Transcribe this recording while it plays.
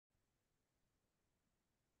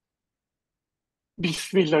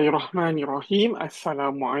Bismillahirrahmanirrahim.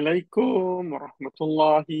 Assalamualaikum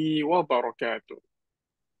warahmatullahi wabarakatuh.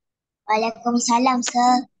 Waalaikumsalam,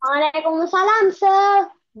 sir. Waalaikumsalam,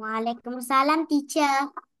 sir. Waalaikumsalam,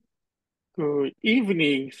 teacher. Good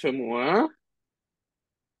evening semua.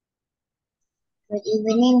 Good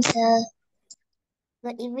evening, sir.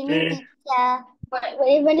 Good evening, Okay. teacher.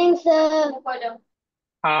 Good evening, sir.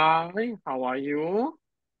 Hi, how are you?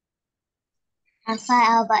 I'm fine.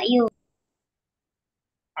 How about you?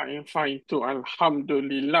 I am fine too,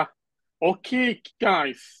 Alhamdulillah. Okay,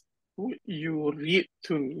 guys, would you read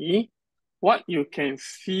to me what you can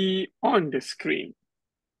see on the screen?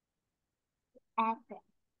 April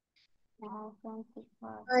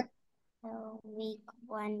 24. So week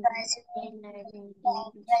 1, learning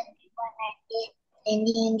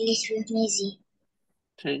English with Mizie.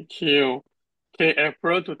 Thank you. Okay,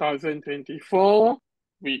 April 2024,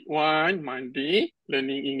 week 1, Monday,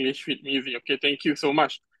 learning English with Mizie. Okay, thank you so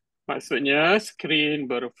much. Maksudnya, skrin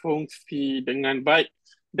berfungsi dengan baik.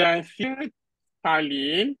 Dan sila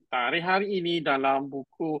salin tarikh hari ini dalam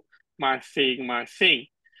buku masing-masing.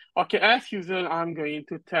 Okay, as usual, I'm going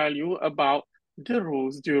to tell you about the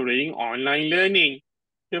rules during online learning.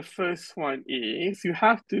 The first one is you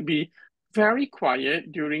have to be very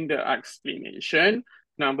quiet during the explanation.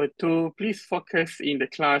 Number 2, please focus in the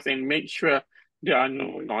class and make sure there are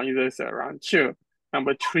no noises around you.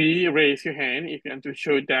 Number 3, raise your hand if you want to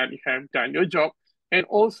show that you have done your job. And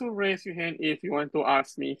also raise your hand if you want to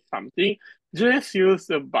ask me something. Just use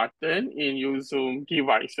the button in your Zoom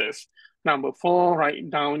devices. Number 4, write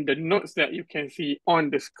down the notes that you can see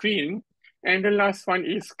on the screen. And the last one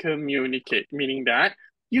is communicate, meaning that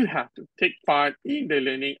you have to take part in the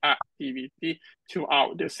learning activity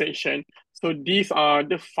throughout the session. So these are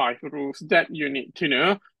the 5 rules that you need to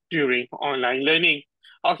know during online learning.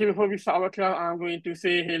 Okay, before we start our class, I'm going to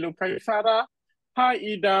say hello, Kaisara. Hi,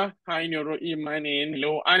 Ida. Hi, Nurul Iman, and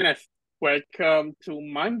hello, Anas. Welcome to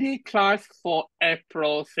Monday class for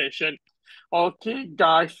April session. Okay,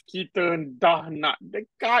 guys, kita dah nak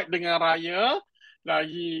dekat dengan raya.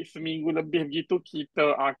 Lagi seminggu lebih begitu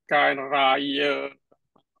kita akan raya.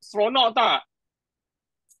 Seronok tak?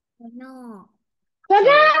 No.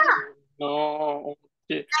 No,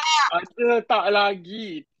 okay. Ada tak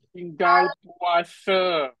lagi tinggal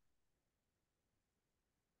puasa?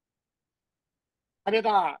 Ada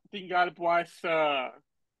tak tinggal puasa?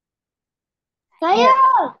 Saya.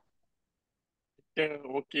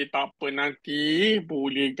 Okey, tak apa, nanti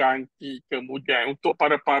boleh ganti kemudian untuk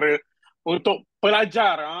untuk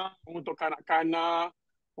pelajar, untuk kanak-kanak,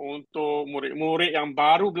 untuk murid-murid yang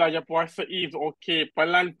baru belajar puasa is okey,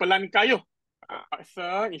 pelan-pelan kayuh.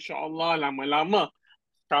 Paksa, insya-Allah lama-lama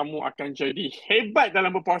kamu akan jadi hebat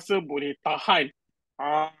dalam berpuasa, boleh tahan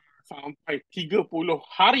sampai 30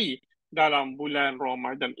 hari dalam bulan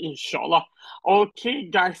Ramadan, insya-Allah. Okey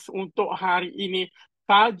guys, untuk hari ini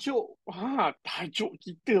tajuk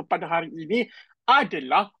kita pada hari ini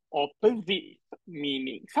adalah opposite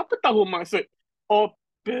meaning. Siapa tahu maksud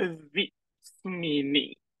opposite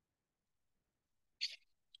meaning?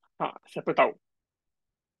 Siapa tahu?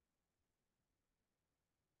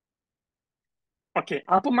 Okey,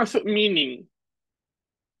 apa maksud meaning?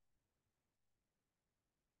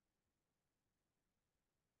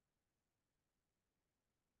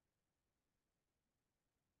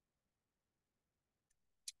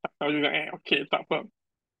 Tak tahu juga Okey, tak apa.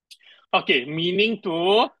 Okey, meaning tu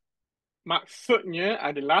maksudnya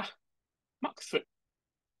adalah maksud.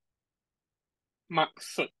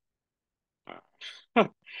 Maksud.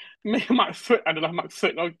 Maksud adalah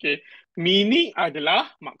maksud. Okey. Meaning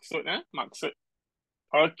adalah maksud. Maksud.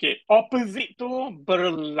 Okey. Opposite tu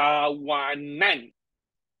berlawanan.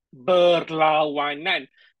 Berlawanan.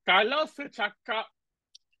 Kalau secakap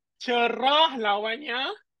cerah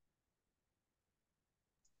lawannya,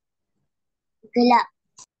 Gelap.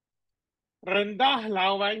 rendah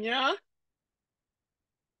lawannya,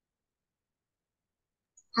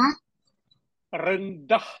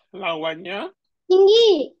 rendah lawannya,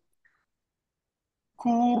 Tinggi.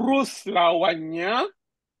 kurus lawannya,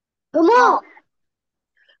 Gemuk.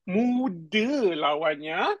 muda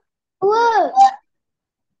lawannya, Tua.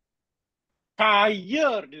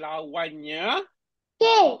 kaya lawannya,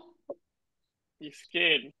 Okey.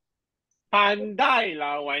 miskin. Pandai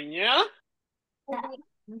lawannya,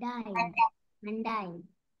 Pandai.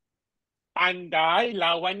 pandai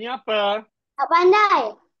lawannya apa? Tak pandai.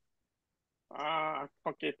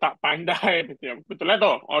 Okey, tak pandai. Betul lah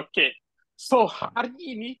tu. Okey. So, hari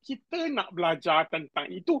ini kita nak belajar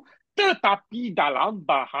tentang itu tetapi dalam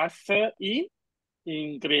bahasa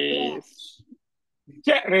Inggeris.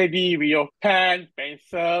 Get ready with your pen,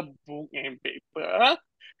 pencil, book, and paper.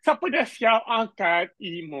 Siapa dah siap angkat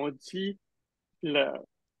emoji love?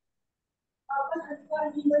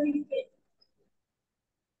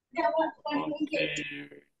 Okay.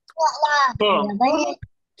 So, Dah banyak.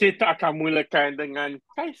 kita akan mulakan dengan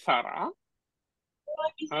Kaisara.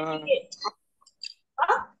 Uh,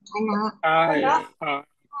 Anak.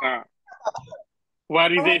 Kaisara.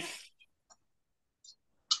 What is this?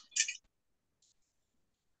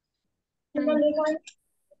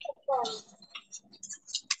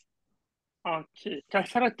 Okay.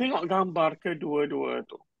 Kaisara tengok gambar kedua-dua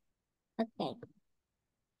tu. Okay.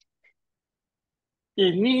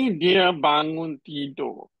 Ini dia bangun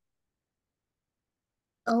tidur.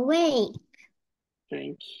 Awake.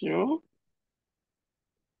 Thank you.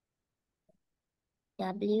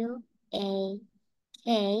 W-A-K-E.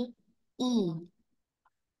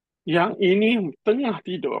 Yang ini tengah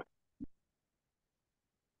tidur.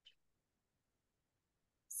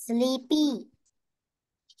 Sleepy.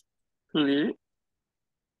 Sleep.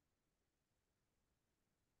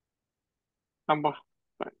 Tambah.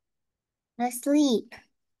 Asleep.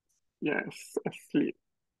 Yes, asleep.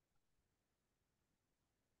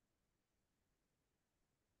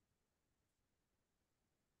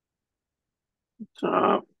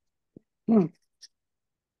 Sekejap.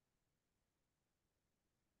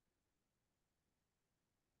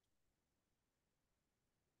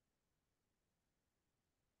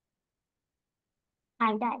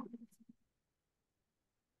 Pandai.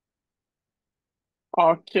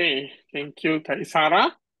 Okay, thank you, Kaisara.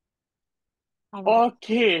 Pandai.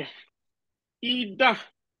 Okay, Ida,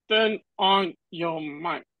 turn on your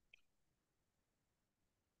mic.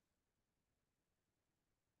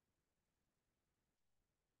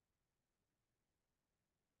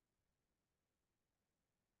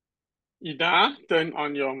 Ida, turn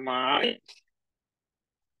on your mic.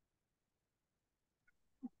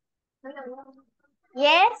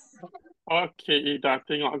 Yes. Okay, Ida,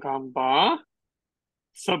 tengok gambar.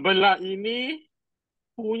 Sebelah ini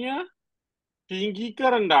punya tinggi ke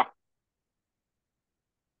rendah?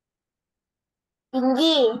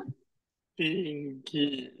 Tinggi. Tinggi.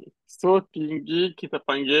 So, tinggi kita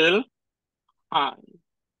panggil high.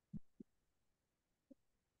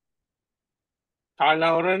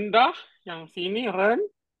 Kalau rendah, yang sini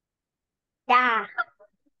Dah.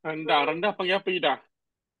 rendah. Rendah panggil apa, Ida?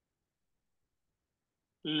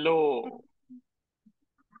 Low.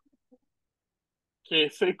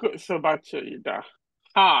 Okay, so ikut sebaca, Ida.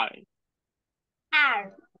 High,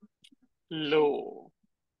 R. low,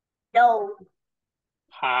 Low.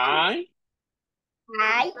 high,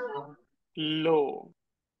 High. low,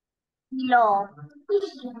 Low.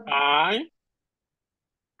 high,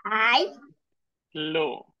 High.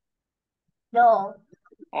 low. Low.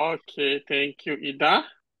 Okay, thank you, Ida.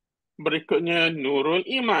 Berikutnya Nurul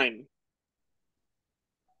Iman.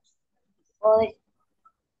 Old.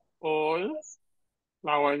 All,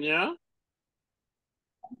 lawannya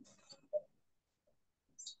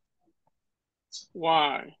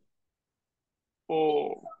Y,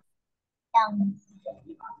 O, Young.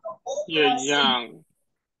 ya yang.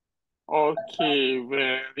 Okay,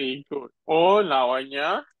 very good. O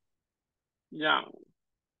lawannya yang.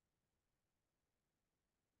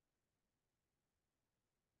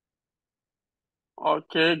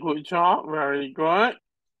 Okay, good job. Very good.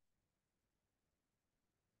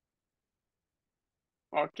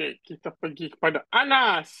 Okay, kita pergi kepada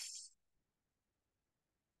Anas.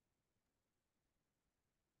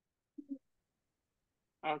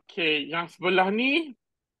 Okay, yang sebelah ni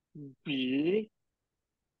B.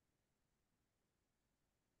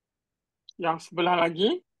 Yang sebelah lagi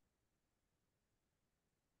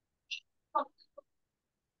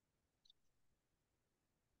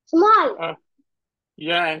Small.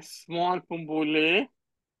 yes, small pun boleh.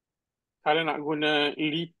 Kalau nak guna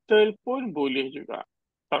little pun boleh juga.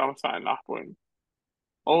 Tak ada masalah pun.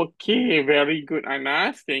 Okay, very good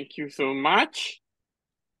Anas. Thank you so much.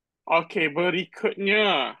 Okay,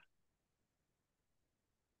 berikutnya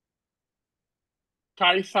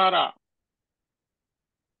Kaisara.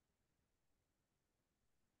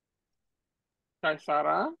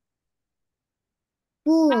 Kaisara.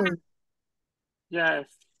 Full. Yes,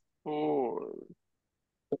 full.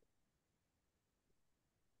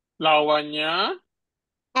 Lawannya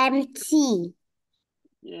Empty.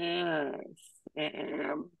 yes,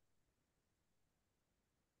 empty.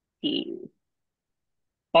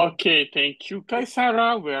 Okay, thank you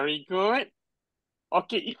Kaisara. Very good.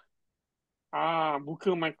 Okay,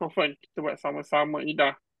 buka mikrofon. Kita buat sama-sama,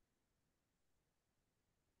 Ida.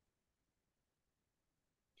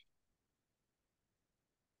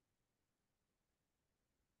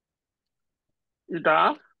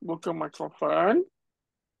 Ida, buka mikrofon.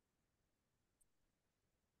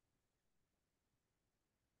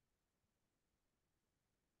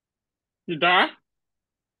 Ida?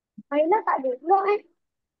 Aina tak duduk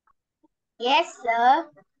Yes,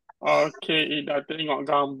 sir. Okey, Ida tengok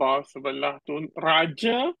gambar sebelah tu.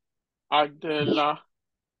 Raja adalah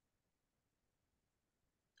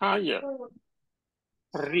kaya.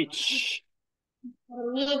 Rich.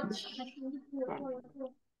 Rich. Ha.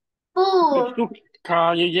 Poor. Itu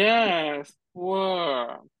kaya, yes.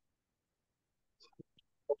 Poor.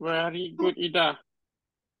 Very good, Ida.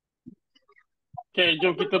 Okay,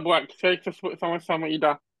 jom kita buat. Saya sebut sama-sama,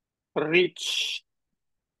 Ida. Rich.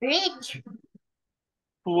 Rich.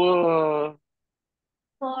 Poor.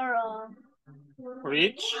 Poor.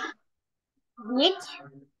 Rich. Rich.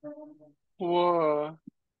 Poor.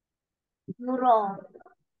 Poor.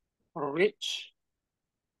 Rich.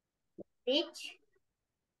 Rich.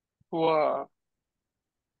 Poor.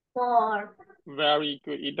 Poor. Very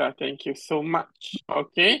good, Ida. Thank you so much.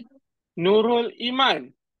 Okay. Nurul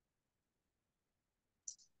Iman.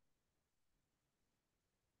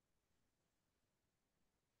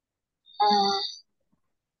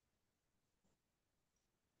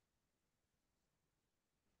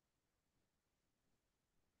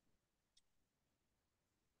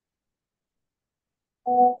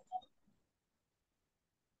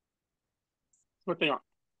 Cuba tengok.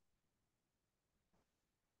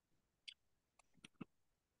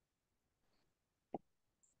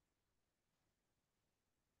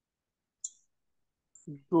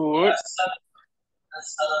 Good.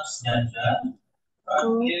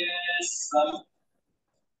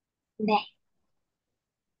 Back.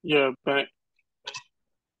 Yeah, back.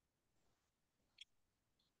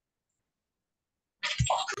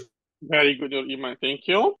 Very good, Nurul Iman. Thank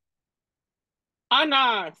you.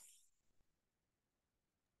 Anas.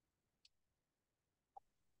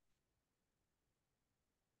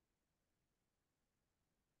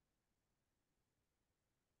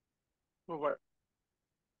 Cuba buat.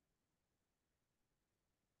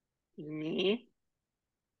 Ini.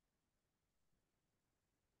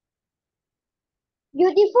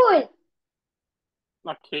 Beautiful.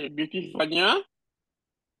 Okay, beautifulnya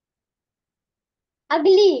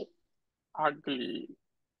Ugly. ugly.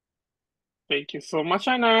 Thank you so much,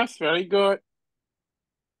 Anas. Very good.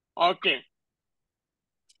 Okay.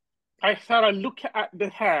 Kaisara, look at the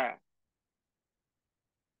hair.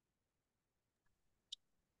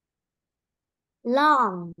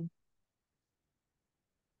 Long.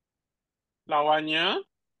 Lawannya,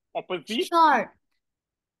 opposite. Short.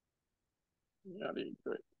 Very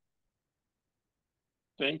good.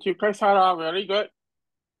 Thank you, Kaisara. Very good.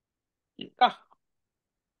 Ika.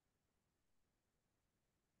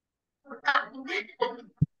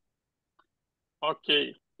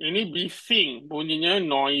 Okay. Ini bising. Bunyinya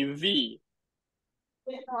noisy.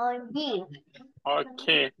 Noisy.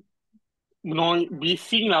 Okay.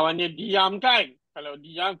 Bising lawannya diam kan? Kalau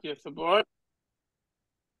diam kita sebut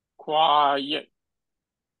quiet.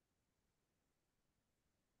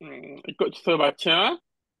 Ikut saya baca.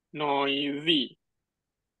 Noisy.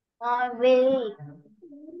 Noisy.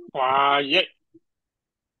 Quiet.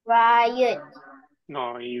 Riot.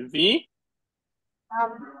 Noisy.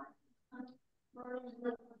 Um,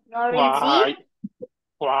 noisy. Quiet.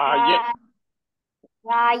 Quiet.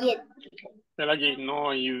 Riot. Sekali lagi.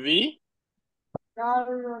 Noisy.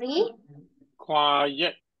 Noisy.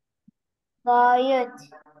 Quiet. Riot.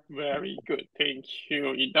 Very good. Thank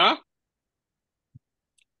you, Ida.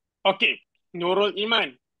 Okay. Nurul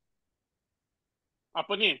Iman.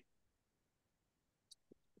 Apa ni?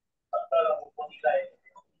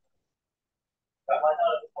 Saya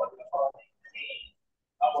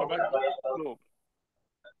bagi dulu.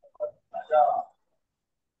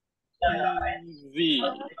 Easy.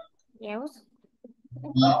 Yes.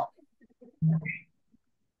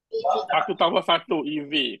 1 tambah 1.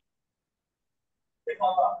 Easy.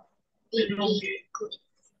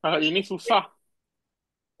 Kalau ini susah.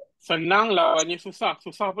 Senang lawannya susah.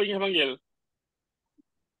 Susah apa yang panggil?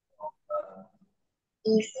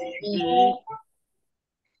 Easy.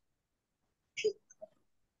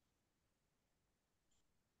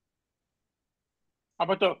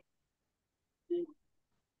 Apa tu?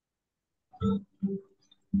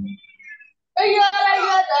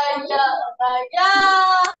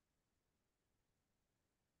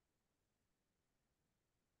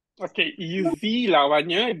 Okay, easy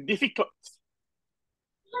lawannya difficult.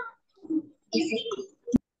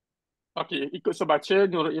 Okay, ikut saya baca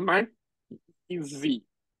Nurul Iman. Easy.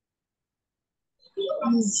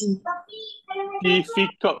 Easy.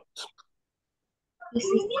 Difficult.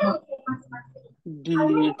 Difficult.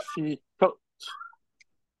 Difficult.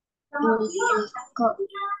 Difficult.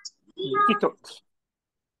 Difficult.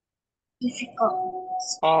 Difficult.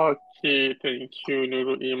 Okay, thank you,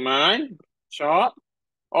 Nurul Iman. Job.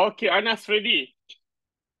 Okay, Anas ready.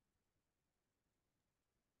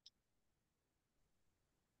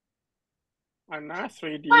 Anas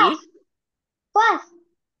ready. Fast.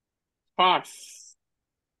 Fast.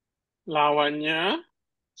 Lawannya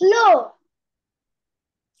Slow.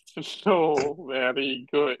 slow. Very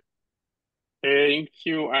good. Thank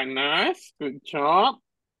you, Anas. Good job.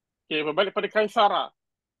 Okay, berbalik pada Kaisara.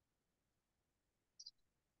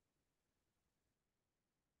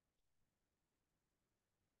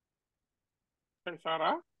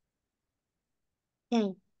 Kaisara,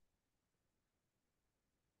 Okay.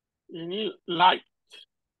 ini light.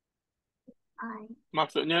 I.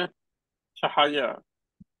 Maksudnya cahaya.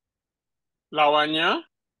 Lawannya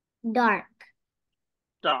Dark.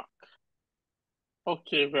 dark.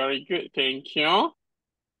 Okay, very good. Thank you.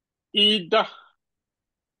 Ida.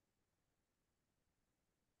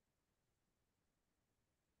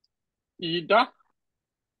 Ida.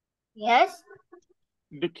 Yes.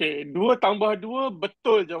 Okay, 2 tambah 2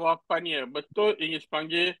 betul jawapannya. Betul, English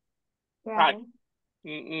panggil right.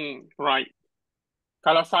 Right. Right.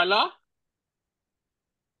 Kalau salah,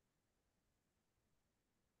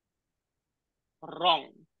 wrong.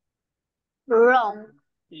 Wrong.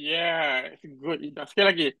 Yes, good, Ida. Sekali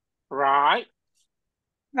lagi. Right,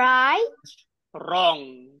 Right.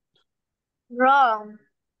 wrong. Wrong.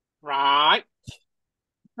 Right,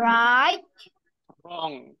 Right.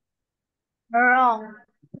 wrong. Wrong.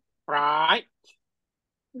 Right,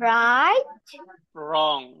 Right.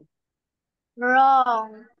 wrong.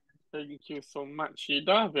 Wrong. Thank you so much,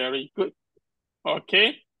 Ida. Very good.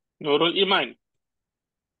 Okay, Nurul Iman.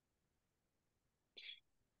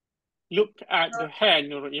 Look at the hair,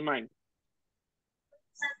 Nurul Iman.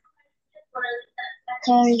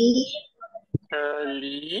 Curly.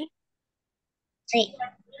 Curly. Straight.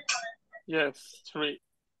 Yes, straight.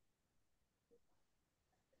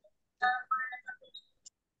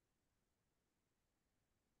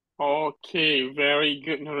 Okay, very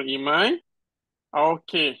good, Nurul Iman.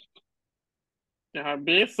 Okay, dah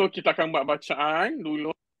habis. So, kita akan buat bacaan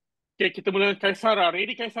dulu. Okay, kita mula dengan Kaisara.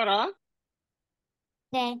 Ready, Kaisara?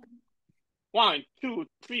 Okay. 1, 2,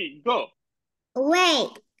 3, go.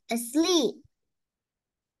 Awake. Asleep.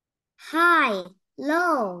 High.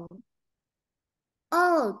 Low.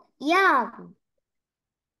 Old. Young.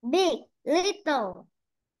 Big. Little.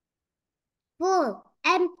 Full.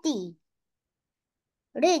 Empty.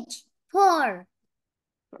 Rich. Poor.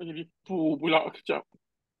 Tak jadi pu pula kejap.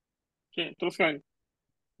 Okay, teruskan.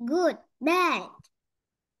 Good. Bad.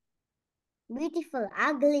 Beautiful.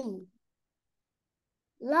 Ugly.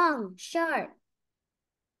 Long. Short.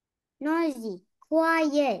 Noisy.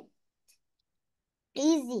 Quiet.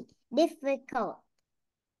 Easy. Difficult.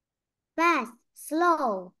 Fast.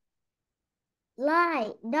 Slow.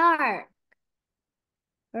 Light. Dark.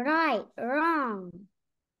 Right. Wrong.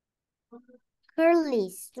 Curly.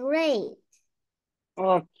 Straight.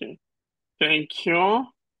 Okay, thank you.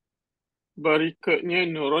 Berikutnya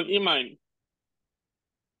Nurul Iman.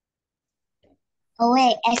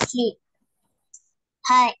 Awake. Asleep.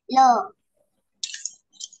 High. Low.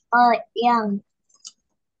 Old. Young.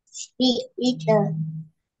 Big. Little.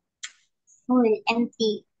 Full.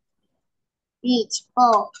 Empty. Rich.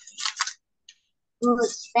 Poor. Good.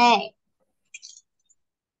 Bad.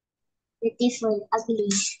 Beautiful. Ugly.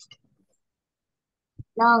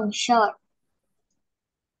 Long. Short.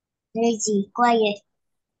 Noisy. Quiet.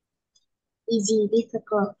 Easy.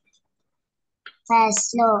 Difficult.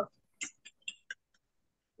 Fast. Slow.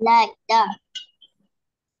 Light. Dark.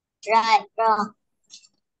 Right. Wrong.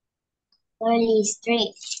 Curly.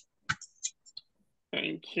 Straight.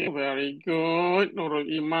 Thank you, very good, Nurul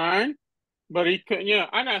Iman. Berikutnya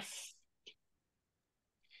Anas.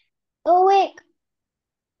 Awake.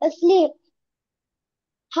 Asleep.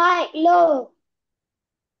 High. Low.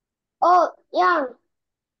 Old. Young.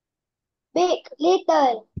 Big.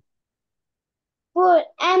 Little. Full.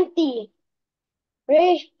 Empty.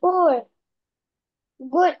 Rich. Poor.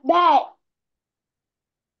 Good. Bad.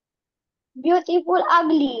 Beautiful.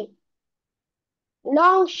 Ugly.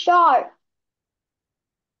 Long. Short.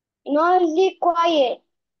 Noisy. Quiet.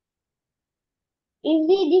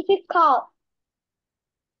 Easy. Difficult.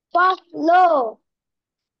 Fast. Low.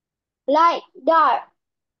 Light. Dark.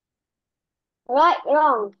 Right.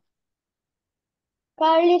 Wrong.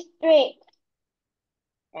 Curly. Straight.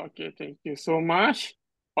 Okay, thank you so much.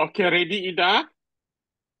 Okay, ready, Ida?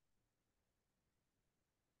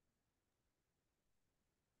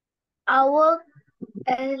 Awake.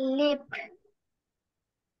 Asleep.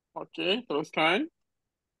 Okay, teruskan.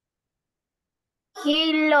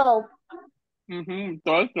 Kilo.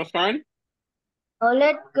 Betul. Teruskan.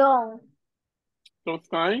 Toilet gong.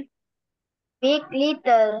 Teruskan. Big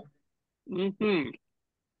little. Mhm.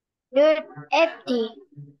 Good empty.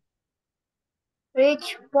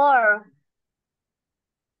 Rich poor.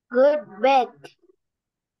 Good bad.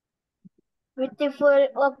 Beautiful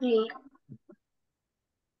ugly.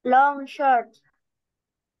 Long short.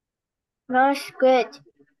 Nose good.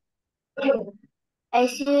 I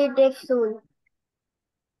see the soul.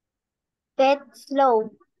 Pet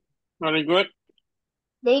slow. Very good.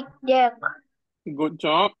 Dick jack. Good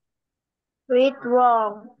job. Read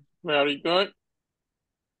wrong. Very good.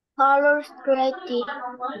 Color pretty.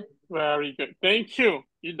 Very good. Thank you.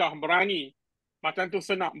 Ida, berani. Macam tu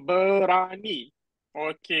senang. Berani.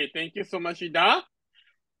 Okay. Thank you so much, Ida.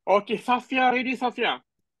 Okay, Safia. Ready, Safia?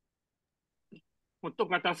 Untuk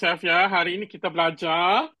kata Safia, hari ini kita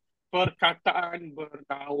belajar perkataan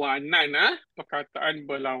berlawanan. Perkataan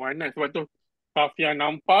berlawanan. Sebab tu Safia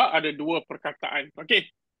nampak ada dua perkataan. Okay.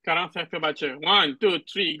 Sekarang Safia baca. 1, 2,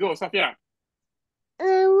 3, go, Safia.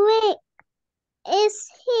 Wait, is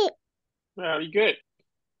he? Very good.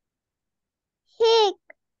 He.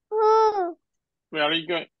 Oh, Very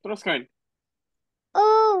good. Teruskan.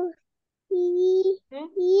 oh, you.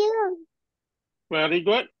 Very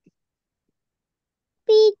good.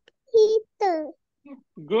 Big heater.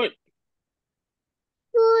 Good.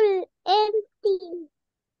 Full empty.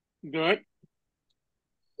 Good.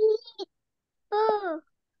 He. Oh,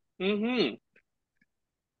 Mm-hmm.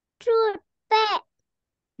 truth bad.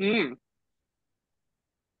 Mm.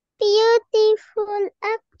 Beautiful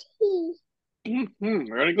empty. Mm-hmm.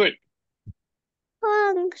 Very good.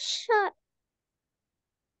 Long shot.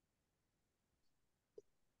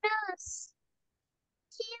 Nose.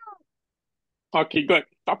 Cute. Okay, good.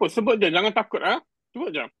 Tak apa, sebut je. Jangan takut, ah.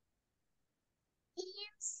 Sebut je.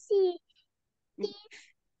 Easy. If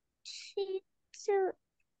she to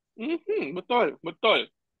Mm-hmm. Betul. Betul.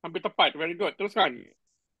 Hampir tepat. Very good. Teruskan.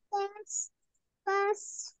 dance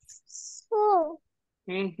fast slow.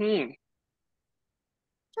 Mm-hmm.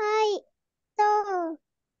 High tall.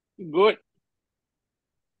 Good.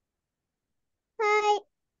 High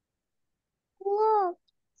low.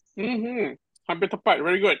 Mm-hmm. Hampir tepat.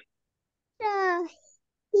 Very good. The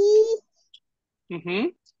he Mm-hmm.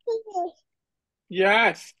 here.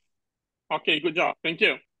 Yes. Okay, good job. Thank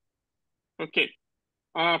you. Okay.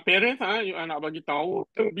 Parents, you nak bagi tahu,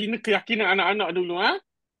 bina keyakinan anak-anak dulu,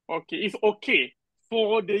 Okay, it's okay.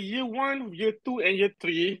 For the year 1, year 2 and year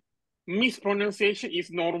 3, mispronunciation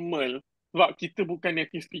is normal. Sebab kita bukan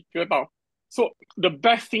native speaker tau. So, the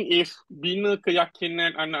best thing is bina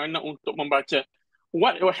keyakinan anak-anak untuk membaca.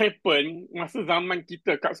 What will happen masa zaman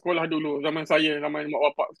kita kat sekolah dulu, zaman saya, zaman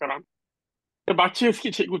mak bapak sekarang. Kita baca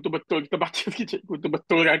sikit cikgu tu betul, kita baca sikit cikgu tu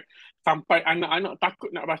betul kan. Sampai anak-anak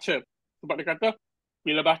takut nak baca. Sebab dia kata,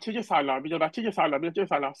 bila baca je salah, bila baca je salah, bila baca je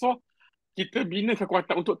salah. So, kita bina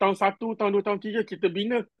kekuatan untuk tahun 1, tahun 2, tahun 3, kita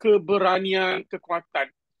bina keberanian, kekuatan.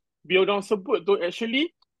 Bila orang sebut tu, actually,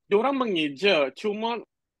 dia orang mengeja. Cuma,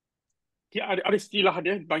 dia ada istilah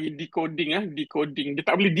dia, bagi decoding, decoding. Dia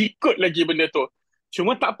tak boleh decode lagi benda tu.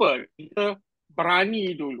 Cuma tak apa, dia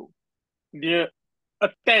berani dulu. Dia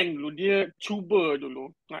attempt dulu, dia cuba dulu.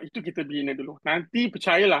 Nah, itu kita bina dulu. Nanti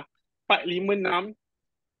percayalah, 4, 5, 6,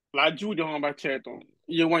 laju dia orang baca tu.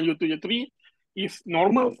 Year 1, year 2, year 3 is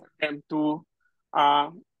normal for them to uh,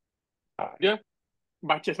 dia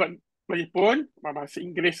baca. Sebab lagipun bahasa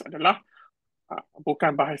Inggeris adalah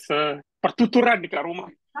bukan bahasa pertuturan dekat rumah.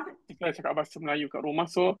 Kita cakap bahasa Melayu kat rumah,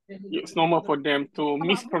 so it's normal for them to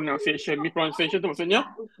mispronunciation. Mispronunciation tu maksudnya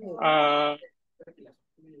uh,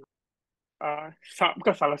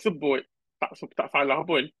 bukan salah sebut, tak salah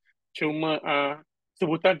pun. Cuma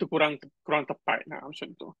sebutan tu kurang tepat macam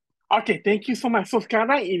tu. Okay, thank you so much. So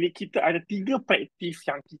sekarang ini kita ada 3 praktis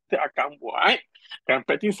yang kita akan buat. Dan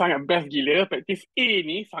praktis sangat best gila. Praktis A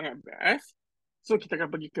ni sangat best. So kita akan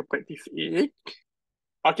pergi ke praktis A.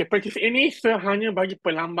 Okay, praktis A ni saya hanya bagi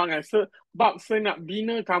pelambangan. Sebab saya nak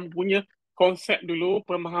bina kamu punya konsep dulu,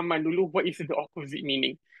 pemahaman dulu, what is the opposite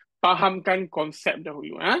meaning. Fahamkan konsep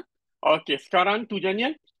dahulu. Okay, sekarang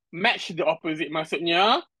tujuannya match the opposite.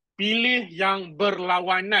 Maksudnya, pilih yang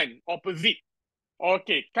berlawanan, opposite.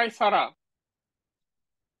 Okay, Kaisara.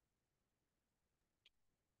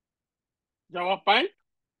 Jawapan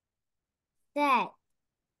That.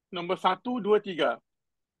 nombor 1, 2, 3.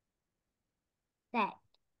 That.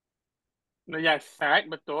 Yes, set,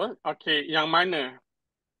 betul. Okay, yang mana?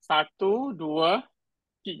 1, 2,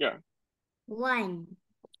 3. One.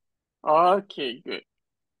 Okay, good.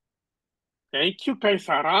 Thank you,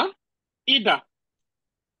 Kaisara. Ida.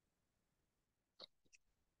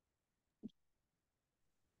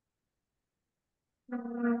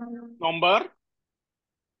 Nombor.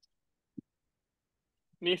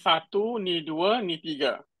 Ni 1, ni 2, ni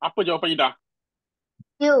 3. Apa jawapan Ida?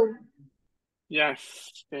 You. Yes.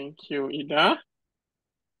 Thank you, Ida.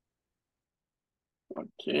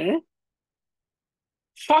 Okay.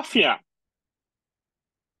 Safia.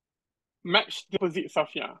 Match the opposite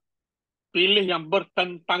Safia. Pilih yang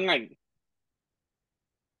bertentangan.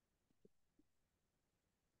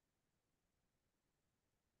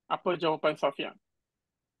 Apa jawapan Safia?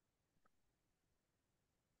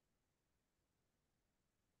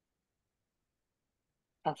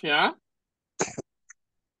 Safia.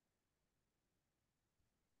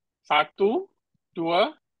 1,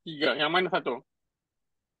 2, 3. Yang mana satu?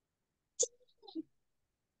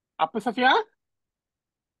 Apa Safia?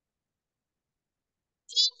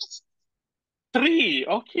 3.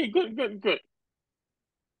 Okay, good, good, good.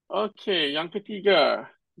 Okay, yang ketiga.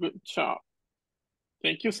 Good job.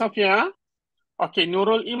 Thank you, Safia. Okay,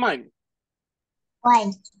 Nurul Iman.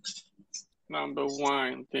 1. Number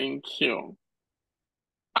 1. Thank you.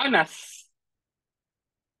 Anas.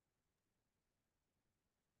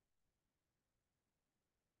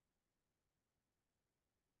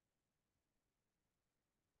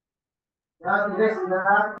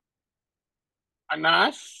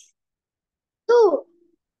 Anas. 2.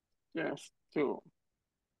 Yes, 2.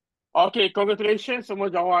 Okay, congratulations. Semua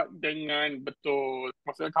jawab dengan betul.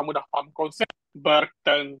 Maksudnya kamu dah faham konsep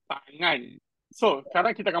bertentangan. So,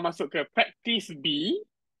 sekarang kita akan masuk ke practice B.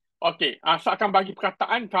 Okay, saya akan bagi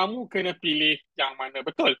perkataan, kamu kena pilih yang mana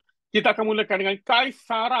betul. Kita akan mulakan dengan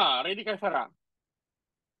Kaisara. Ready, Kaisara?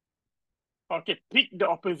 Okay, pick the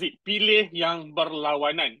opposite. Pilih yang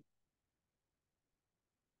berlawanan.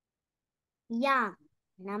 Yeah.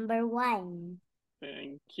 Number 1.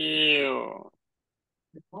 Thank you.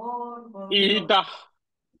 Ida.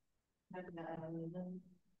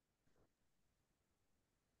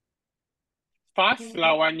 Fast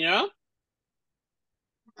lawannya.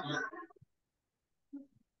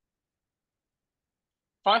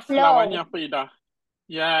 Fast Slow. lawannya apa, Ida?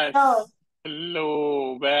 Yes. Slow. Hello.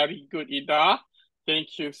 Very good, Ida.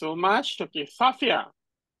 Thank you so much. Okay, Safia.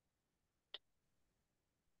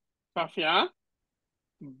 Safia.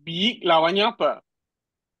 Big lawannya apa?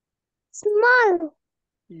 Small.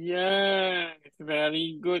 Yes.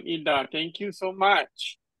 Very good, Ida. Thank you so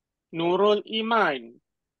much. Nurul Iman.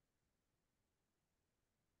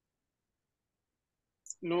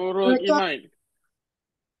 Nurul Betul. Iman.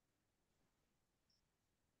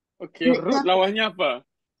 Okay, root lawannya apa?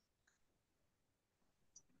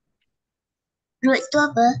 Root tu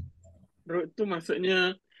apa? Root tu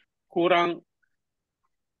maksudnya kurang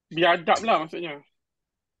biadab lah maksudnya.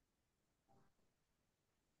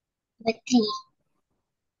 Number 3.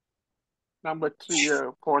 Number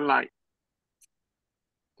 3, polite.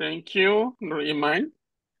 Thank you, Nurul Iman.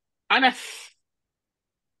 Anas.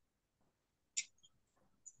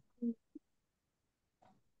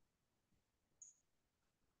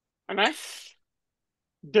 Anas.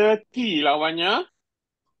 Dirty lawannya.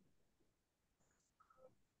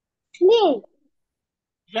 Clean.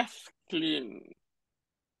 Yes, clean.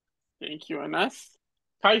 Thank you, Anas.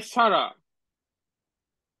 Kaisara.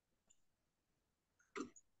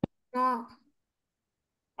 No.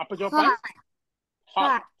 Apa jawapan?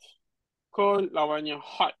 Hot. Hot. Cold lawannya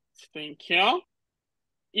hot. Thank you.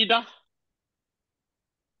 Ida.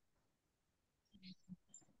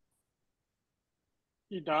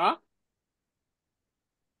 Ida.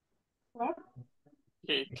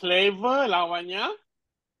 Okay, clever lawannya.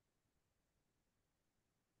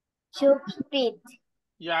 Stupid.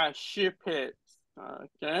 Yeah, stupid.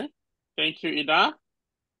 Okay. Thank you, Ida.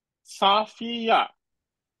 Safia.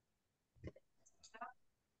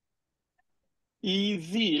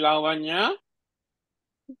 Easy lawannya.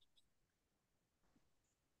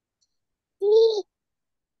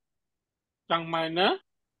 Yang mana?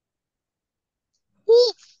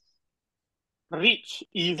 Rich.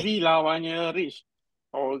 Easy lawannya rich.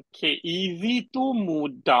 Okay, easy tu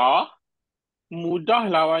mudah. Mudah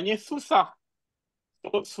lawannya susah.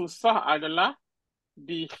 So, susah adalah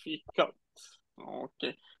difficult.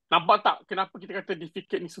 Okay. Nampak tak kenapa kita kata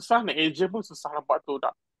difficult ni susah? Nak eja pun susah, nampak tu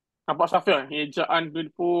tak? Nampak Safia? Ejaan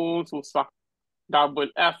pun susah.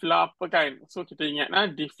 Double F lah apa kan? So kita ingatlah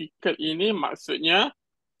difficult ini maksudnya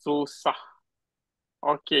susah.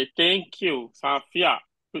 Okay, thank you Safia.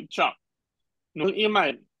 Good job. Nurul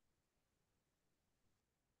Iman.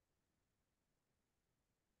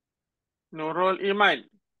 Nurul Iman.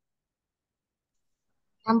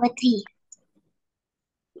 Number 3.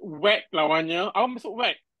 Wet lawannya. Apa maksud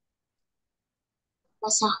wet?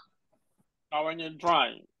 Basah. Lawannya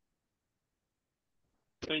dry.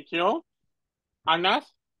 Thank you. Anas,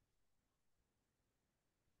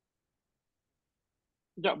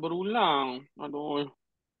 sekejap berulang. Aduh.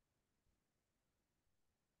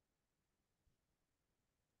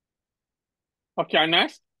 Okey,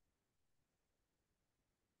 Anas.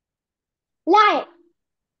 Light.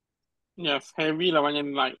 Yes, heavy lawannya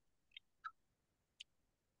light.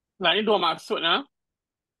 Light ni dua maksud lah.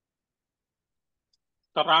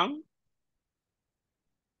 Terang,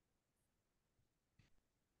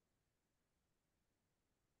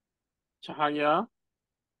 cahaya,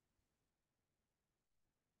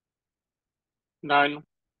 dan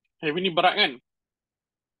heavy ni berat kan?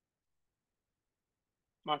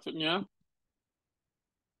 Maksudnya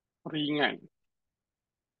ringan.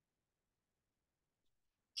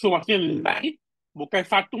 So maksudnya light bukan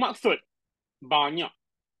satu maksud. Banyak.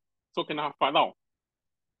 So kena hafal tau.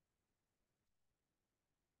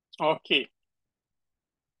 Okey.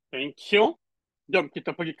 Thank you. Jom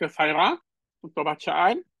kita pergi ke Saira untuk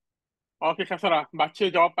bacaan. Okey, Kak Sarah. Baca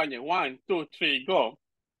jawapannya. 1, 2, 3, go.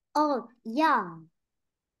 Old, young.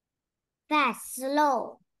 Fast,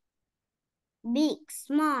 slow. Big,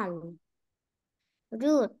 small.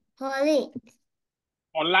 Rude, polite.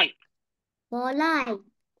 Polite. Polite.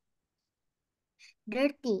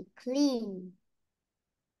 Dirty, clean.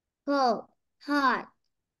 Cold, hot.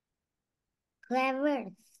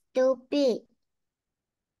 Clever, stupid.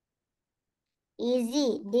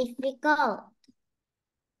 Easy, difficult.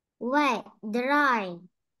 Wet, dry.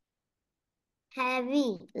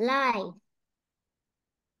 Heavy, light.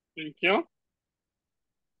 Thank you.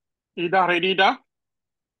 Ida, ready dah?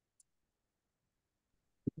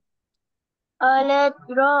 Alert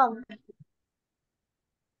wrong.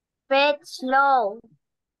 Fat slow.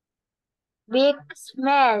 Big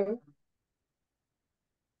smell.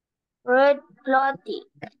 Red floaty.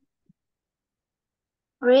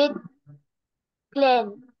 Red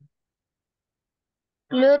clean.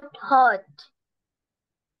 Glut hot.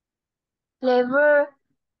 Clever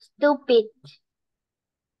stupid.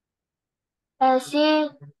 Essay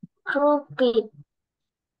crooked.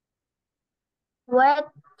 Wet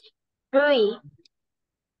dry.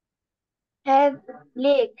 Have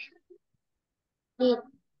leak. Leak.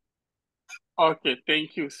 Okay,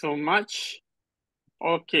 thank you so much.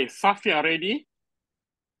 Okay, Safia, ready?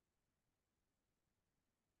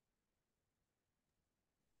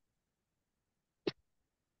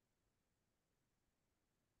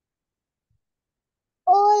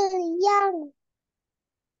 All young.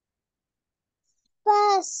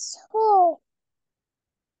 Fast whole.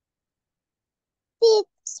 Big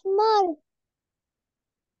small.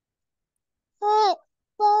 Hot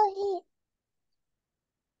boy.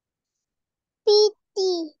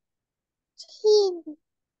 Petty. Thin.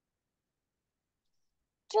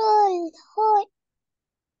 Troll hot.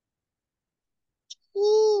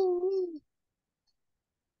 Teeny.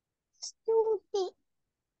 Stupid.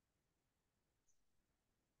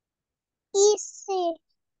 Easy.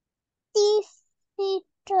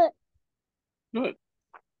 Difficult. Good.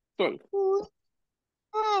 Betul. Good.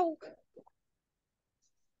 High.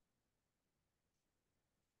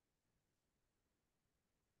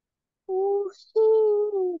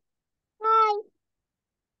 High.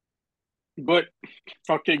 Good.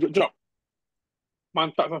 Okay, good job.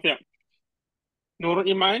 Mantap, Safia. Nurul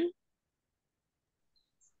Iman,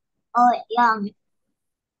 Old, young.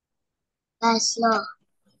 Fast, slow.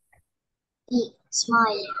 Big,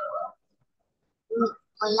 small. Rude,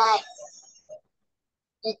 polite.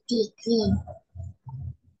 Dirty, clean.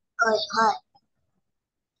 Cold, hot.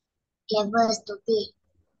 Clever, stupid.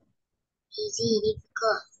 Easy,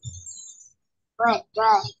 difficult. Wet,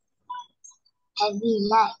 dry. Heavy,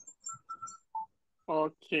 light.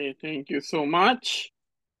 okay, thank you so much.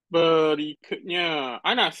 Berikutnya,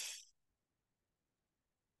 Anas.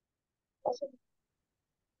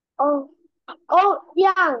 Oh,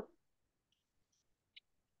 young.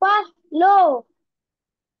 Fast, low.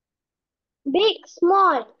 Big,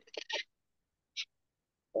 small.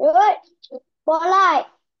 Rude, polite.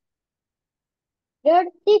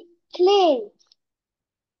 Dirty, clean.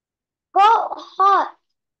 Cold, hot.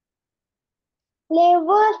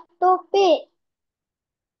 Clever, stupid.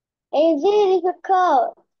 Easy,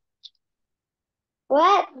 difficult.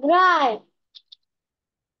 Wet, dry.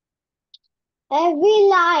 Heavy,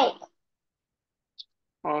 light.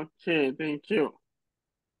 Okay, thank you.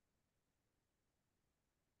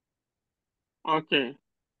 Okay.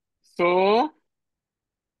 So,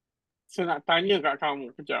 saya nak tanya kat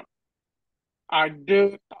kamu kejap.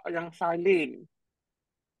 Ada tak yang salin?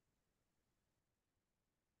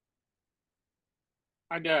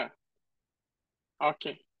 Ada.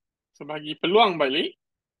 Okay. So, bagi peluang balik.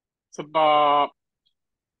 Sebab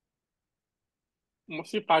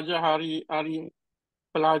mesti pelajar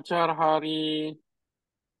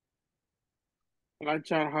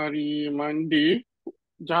hari Monday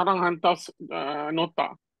jarang hantar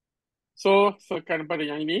nota. So, sekian pada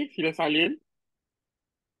yang ini. Sila salin.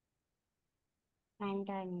 I'm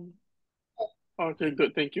done. Okay,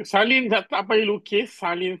 good. Thank you. Salin tak payah lukis.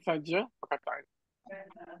 Salin saja perkataan.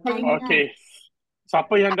 Okay.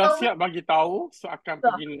 Siapa yang dah siap bagi tahu, so akan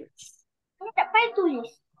pergi next. Tak payah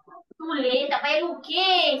tulis. Tulis, tak payah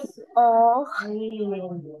lukis. Oh. I'm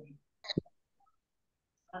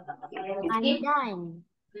done.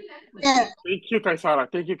 Sir, Thank you, Kaisara.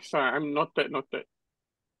 Thank you, Kaisara. I'm noted.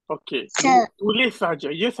 Okay. sir. Tulis saja.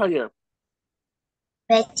 Ya, saya.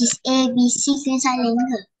 Practice A, B, C kena salin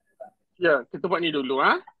ke? Ya, kita buat ni dulu,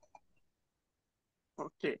 ha?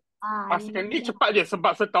 Okay. Pastikan ni cepat je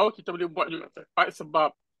sebab saya tahu kita boleh buat juga cepat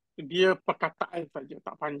sebab dia perkataan saja,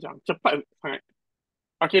 tak panjang. Cepat sangat.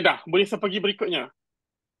 Okay, dah. Boleh saya pergi berikutnya?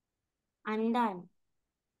 I'm done.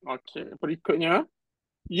 Okay, berikutnya.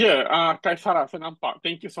 Ya, Kaisara, saya nampak.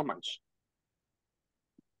 Thank you so much.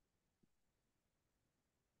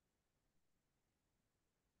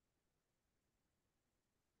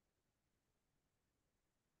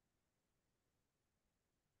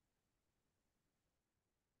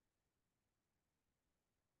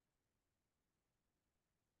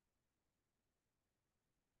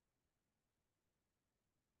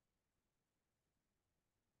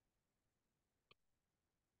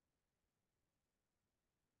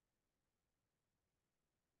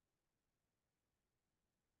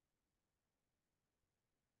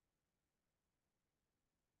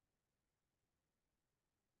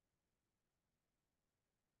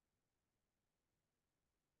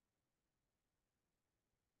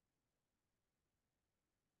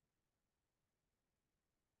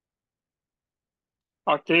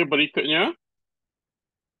 Okay, berikutnya.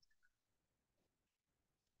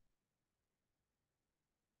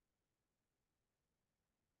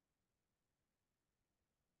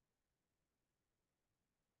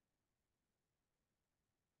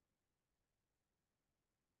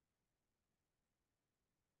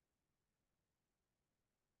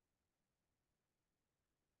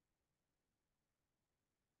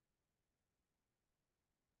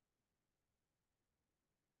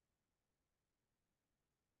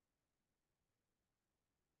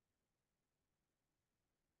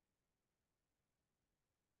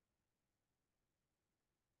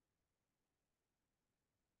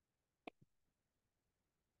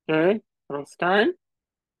 Okay, teruskan.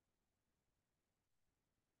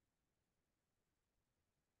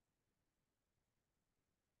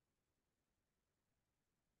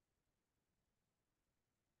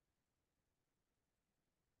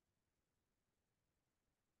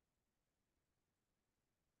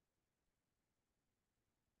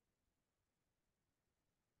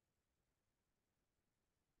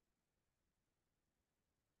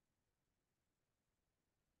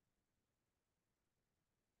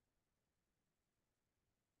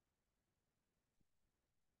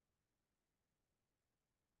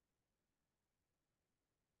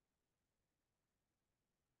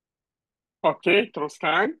 Okay,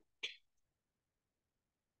 teruskan.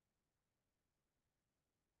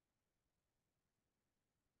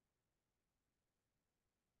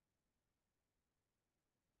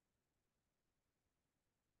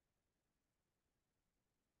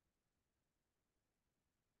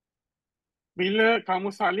 Bila kamu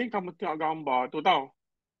salin, kamu tengok gambar tu tau.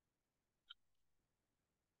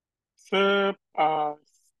 Se, uh,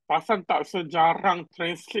 Pasal tak sejarang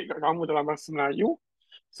translate kat kamu dalam bahasa Melayu,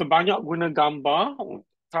 sebanyak guna gambar,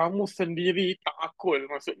 kamu sendiri tak akul.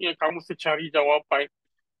 Maksudnya kamu secari jawapan.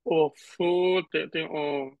 Oh, full, tengok,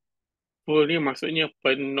 oh, full ni maksudnya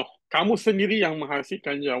penuh. Kamu sendiri yang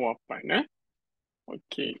menghasilkan jawapan.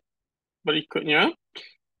 Okey, berikutnya.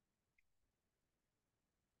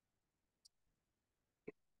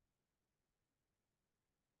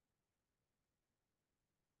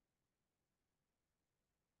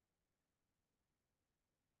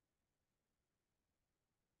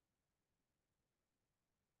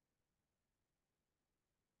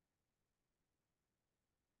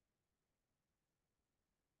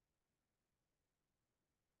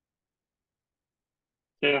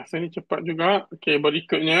 Okey, rasanya cepat juga. Okey,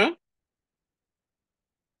 berikutnya.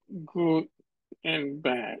 Good and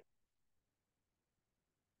bad.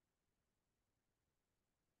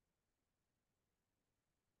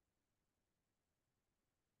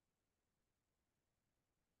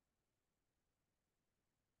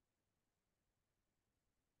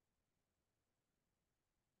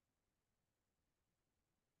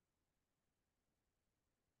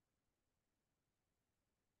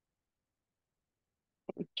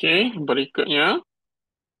 Okey, berikutnya.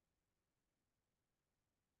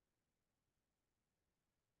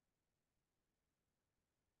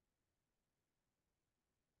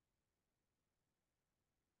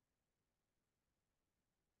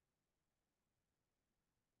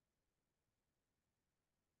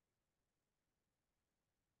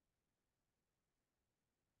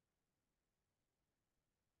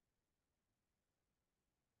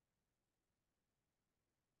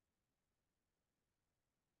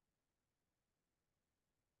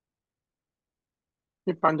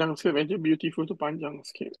 Ini panjang sikit aja, beautiful tu panjang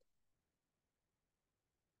sikit.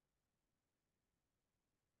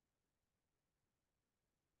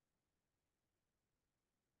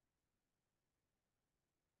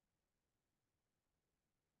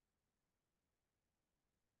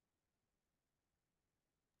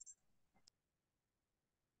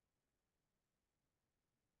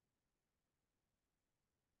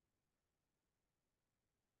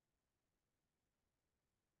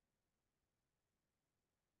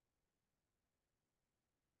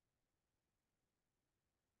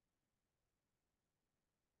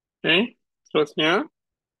 Okey, seterusnya.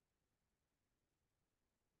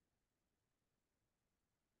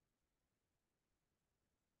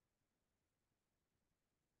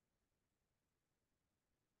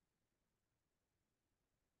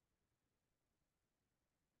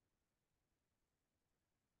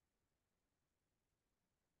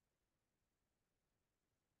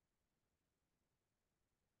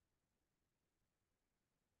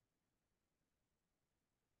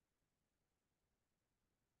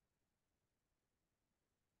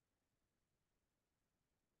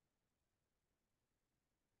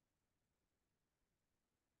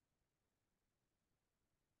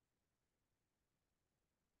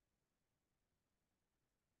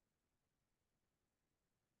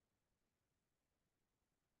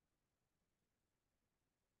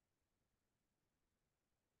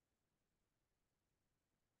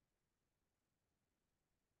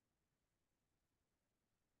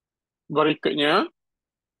 Berikutnya,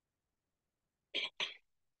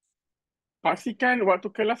 pastikan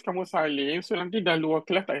waktu kelas kamu salin, so nanti dah luar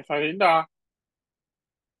kelas tak payah salin dah.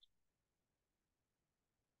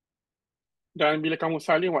 Dan bila kamu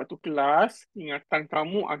salin waktu kelas, ingatan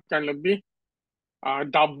kamu akan lebih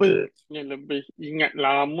double, yang lebih ingat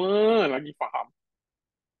lama lagi faham.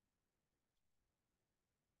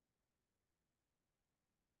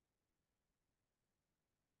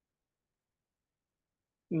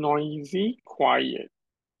 Noisy, quiet,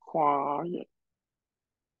 quiet.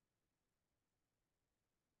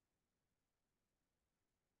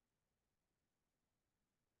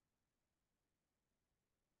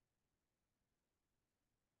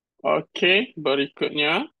 Okey,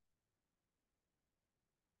 berikutnya.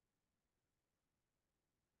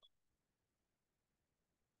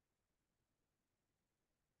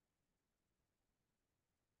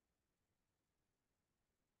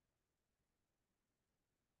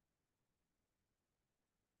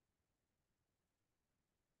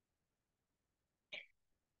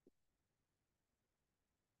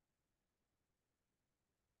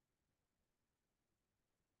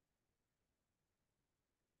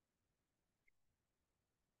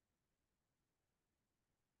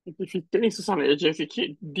 Certificate ni susah nak eja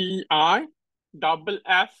sikit.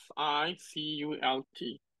 D-I-double-F-I-C-U-L-T.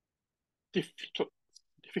 Difficult.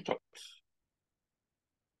 Difficult.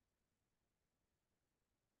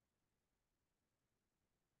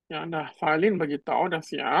 Yang dah salin bagi tahu dah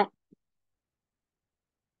siap.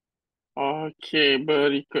 Okey,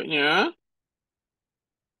 berikutnya.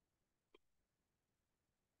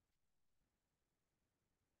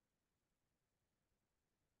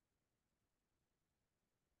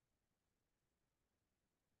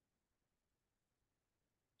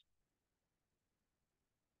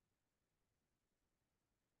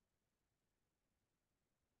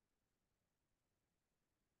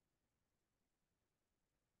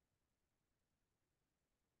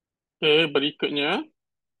 Okey, berikutnya.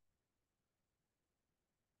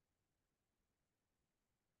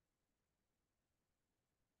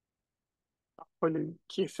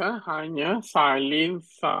 Pelukis hanya salin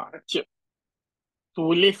saja.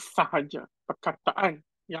 Tulis sahaja perkataan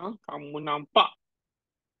yang kamu nampak.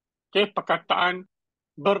 Okey, perkataan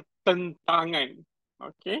bertentangan.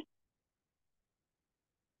 Okey.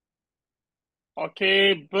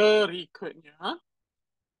 Okey, berikutnya.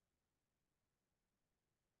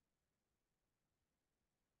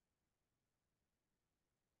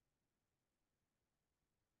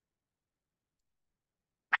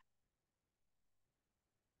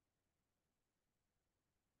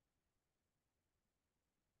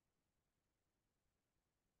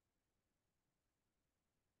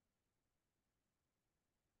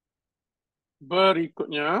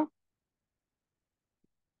 Berikutnya,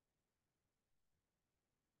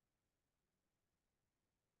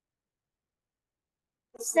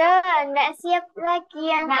 Sir, nak siap lagi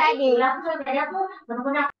yang tadi.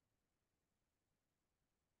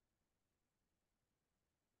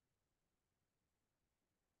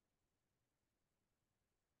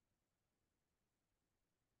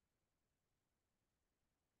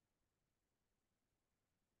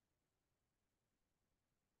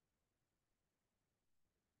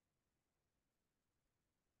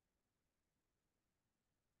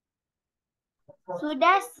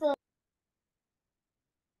 Sudah, Sir.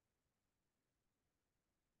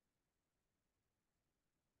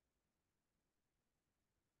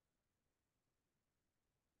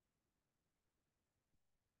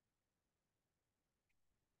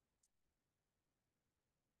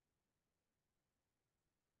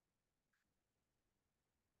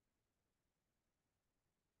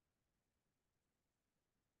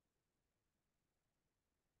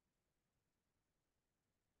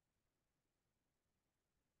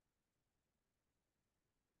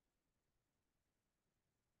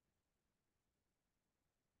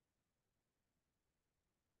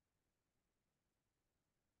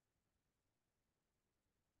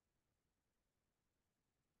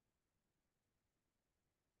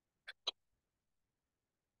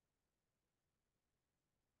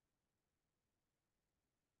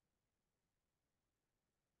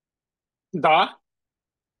 dah.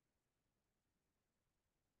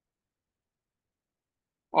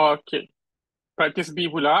 Okey. Practice B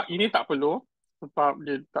pula. Ini tak perlu sebab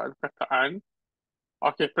dia tak ada perkataan.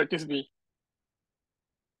 Okey, practice B.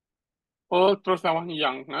 Oh, terus nama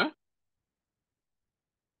yang. Ha?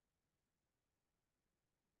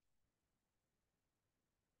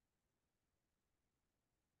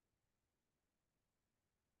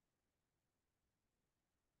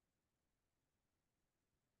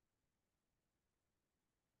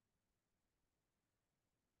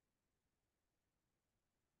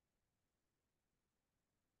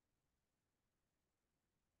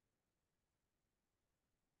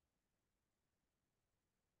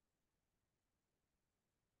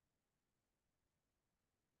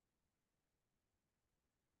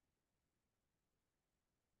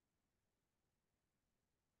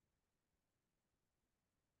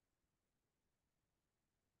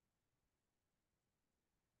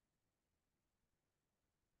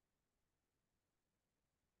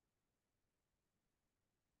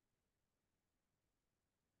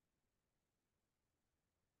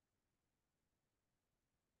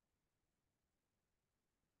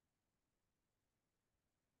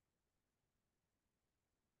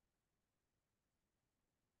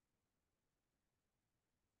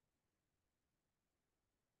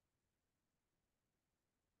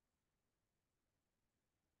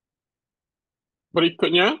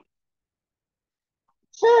 Berikutnya,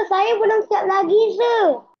 Sir, saya belum siap lagi, Sir.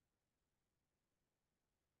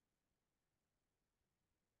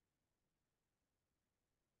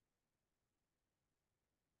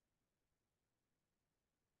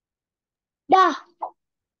 Dah.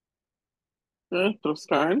 okay,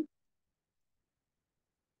 teruskan.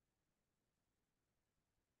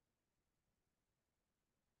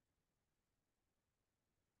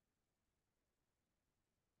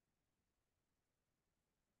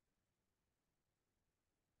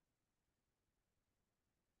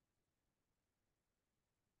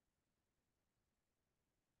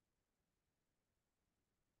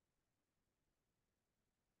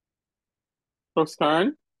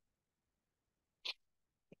 Teruskan.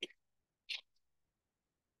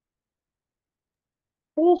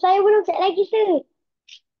 Sir, saya belum siap lagi, Sir.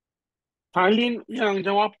 Salin yang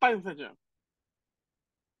jawapan saja.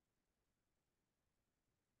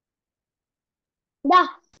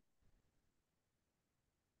 Dah.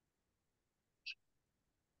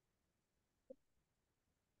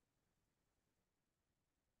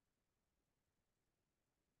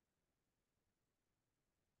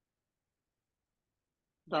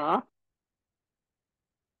 Dah.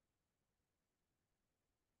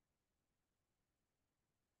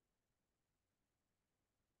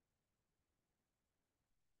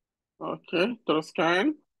 Okey,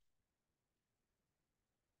 teruskan.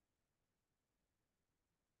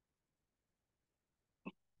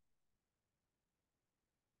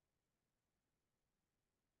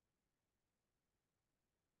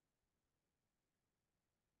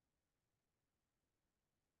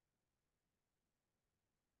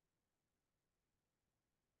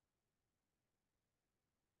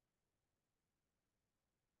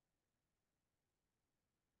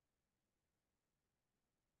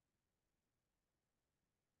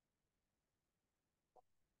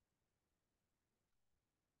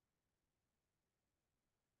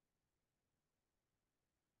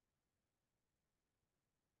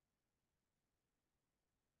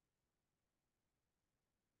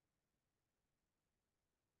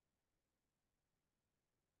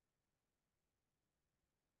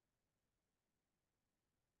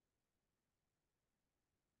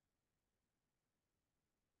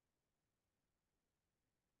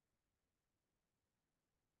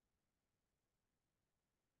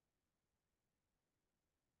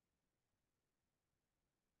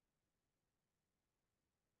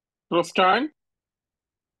 Teruskan.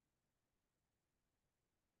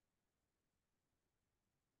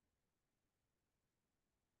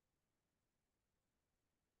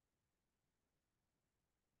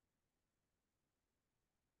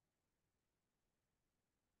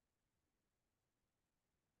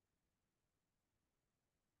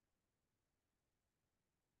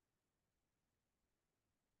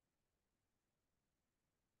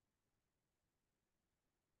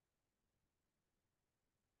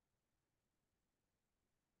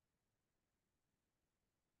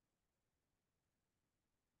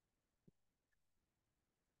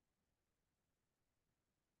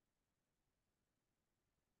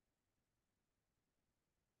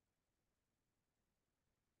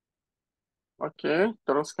 Okey,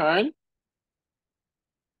 teruskan.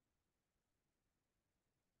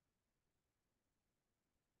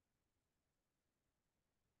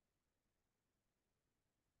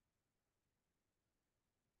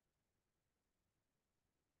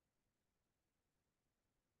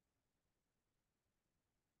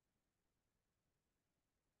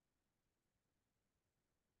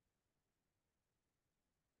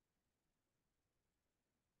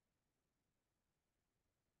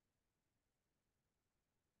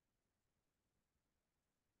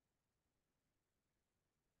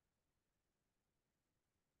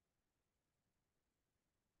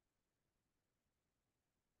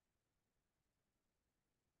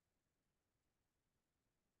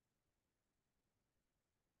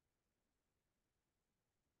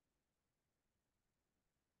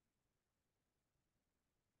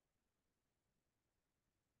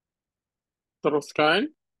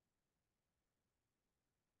 Teruskan.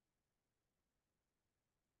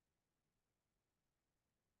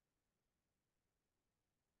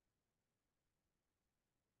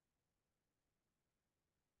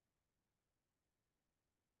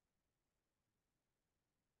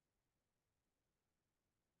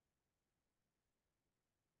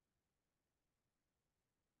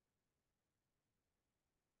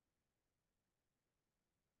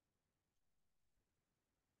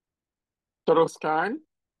 Teruskan.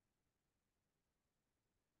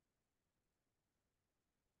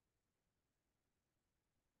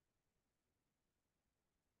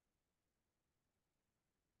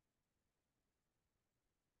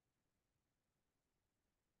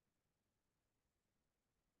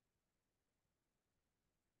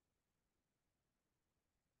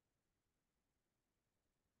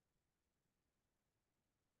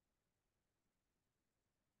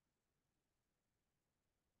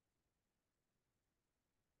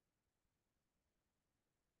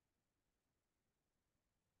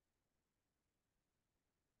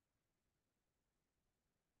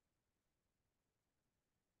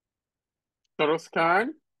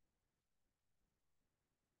 Teruskan.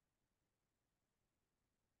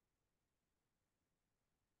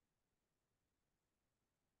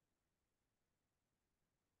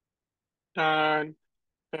 Dan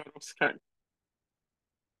teruskan.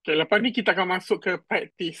 Okay, lepas ni kita akan masuk ke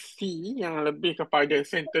practice C yang lebih kepada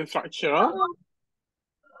sentence structure.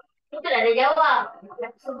 Itu dah ada jawab.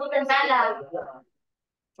 Sebutan salah.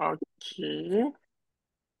 Okay.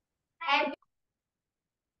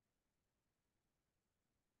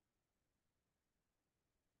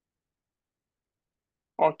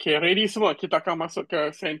 Okay, ready semua? Kita akan masuk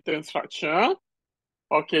ke sentence structure.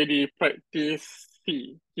 Okay, di practice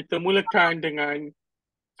C. Kita mulakan dengan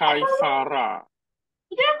Kaisara.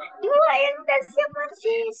 Dua yang dah siap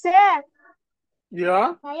masih, sir.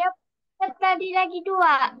 Ya, Saya tadi lagi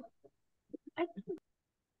dua.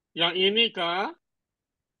 yang ini kah?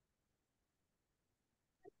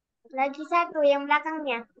 Lagi satu yang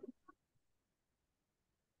belakangnya.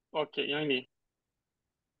 Okay, yang ini.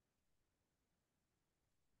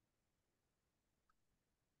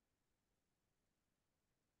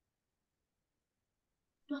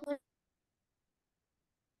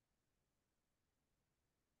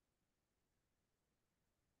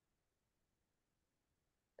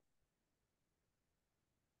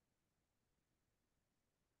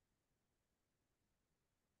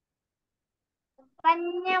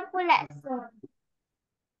 Depannya pula, sir.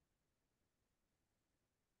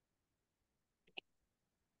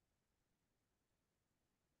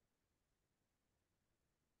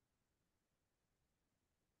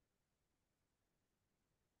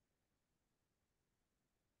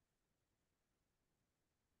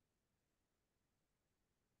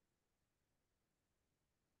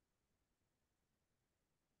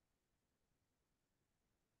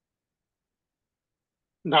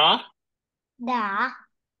 Dah? Dah.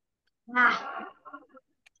 Nah,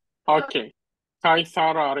 Okay.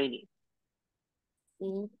 Kaisara ready.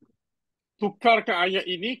 Tukarkan ayat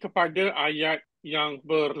ini kepada ayat yang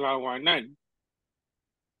berlawanan.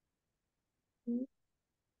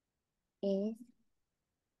 S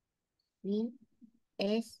V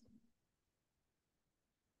S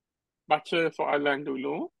Baca soalan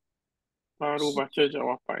dulu, baru baca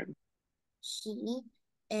jawapan. she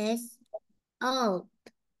is old.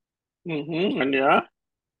 Ania.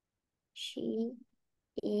 She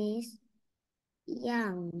is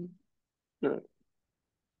young. Good.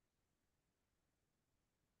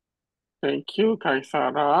 Thank you,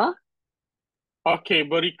 Kaisara. Okey,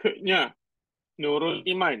 berikutnya. Nurul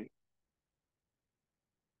Iman.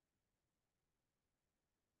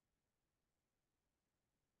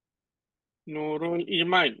 Nurul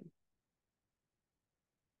Iman.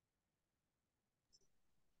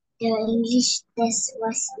 The English test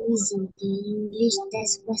was easy. The English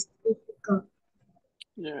test was difficult.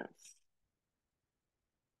 Yes.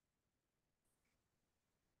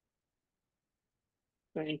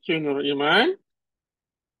 Thank you, Nurul Iman.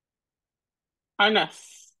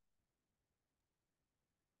 Anas.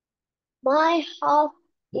 My house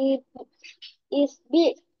is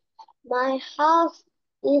big. My house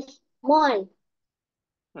is small.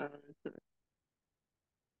 Very good.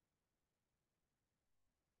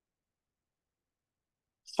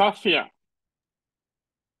 Safia.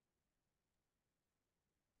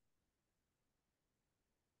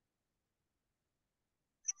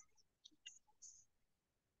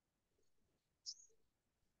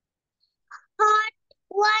 Hot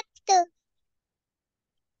water.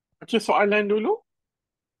 Baca soalan dulu.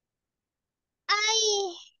 I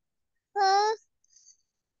have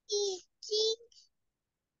eating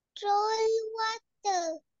cold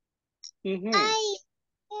water. I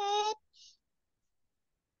had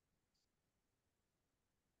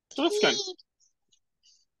Teruskan. tea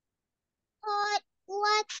hot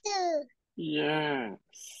water.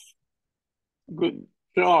 Yes. Good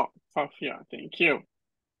job, Safia. Thank you.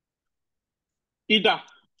 Ida.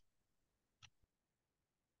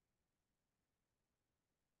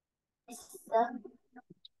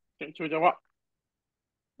 Okay, cuba jawab.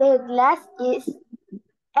 The glass is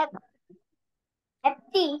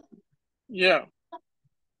empty. Yeah.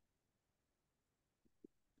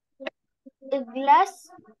 The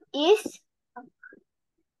glass is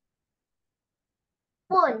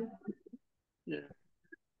full. Yeah.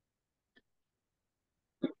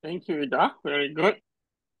 Thank you, Ida. Very good.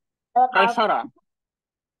 Kaisara.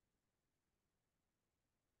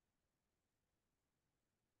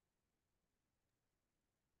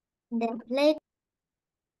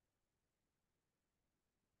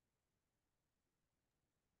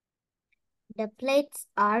 The plates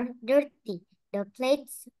are dirty. The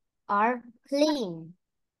plates are clean.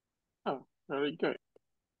 Oh, very good.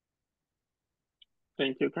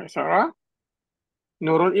 Thank you, Kaisara.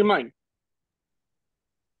 Nurul Iman.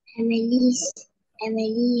 Emily's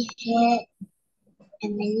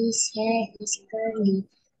hair is curly.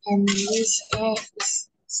 Emily's hair is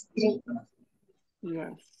straight.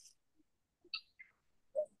 Yes.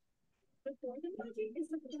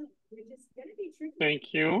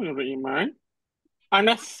 Thank you, Nurul Iman.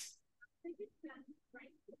 Anas.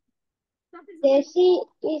 Jessie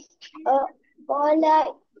is a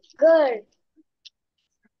polite girl.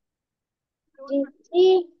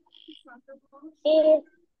 Jessie is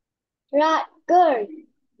right girl.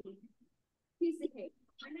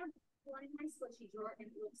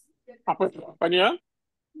 Apa jawapannya?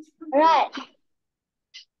 Right.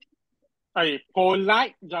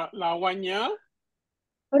 Polite lawannya.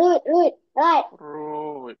 Rude. Right.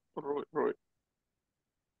 Rude.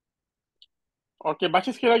 Okey, baca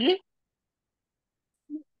sekali lagi.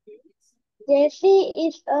 Jessie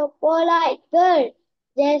is a polite girl.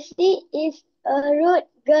 Jessie is a rude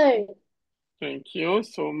girl. Thank you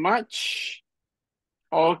so much.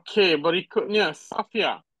 Okey, berikutnya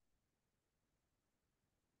Safia.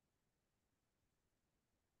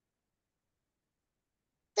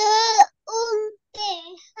 The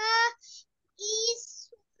umpeha is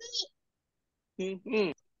sweet.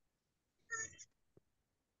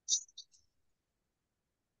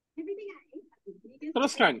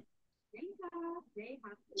 Teruskan.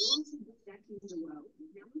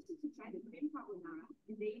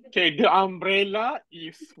 Okay, the umbrella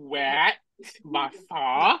is wet,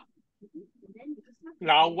 basah.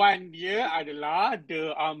 Lawan dia adalah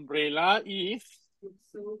the umbrella is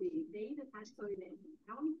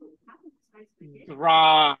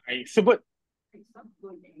dry. Sebut.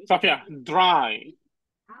 Safia, dry.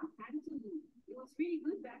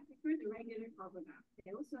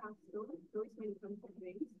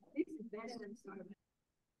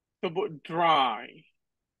 Sebut dry.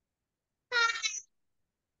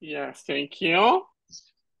 Yes, thank you.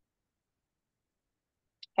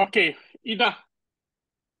 Okay, Ida.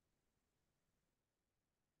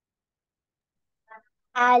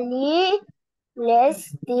 Ali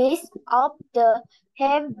lifts this up the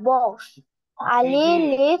heavy box.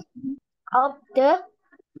 Ali lifts up the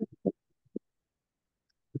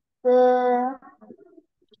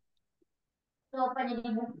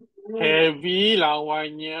Heavy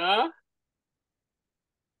lawannya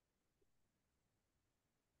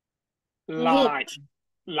light.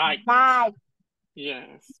 Light. light.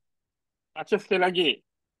 Yes. Baca sekali lagi.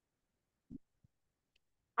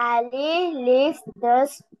 Ali lifts the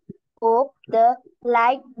up the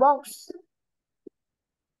light box.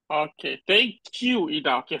 Okay, thank you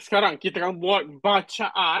Ida. Okay, sekarang kita akan buat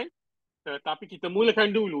bacaan. Tetapi kita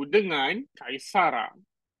mulakan dulu dengan Kaisara.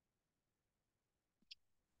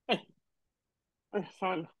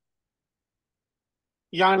 Salah.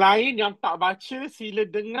 Yang lain yang tak baca, sila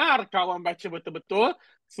dengar kawan baca betul-betul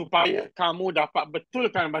supaya kamu dapat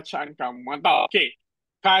betulkan bacaan kamu. Mantap. Okey.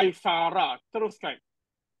 Kaisara. Teruskan.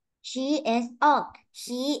 She is old.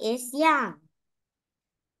 She is young.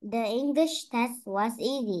 The English test was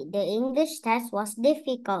easy. The English test was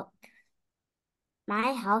difficult.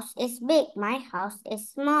 My house is big. My house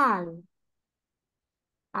is small.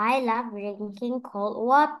 I love drinking cold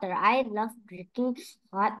water. I love drinking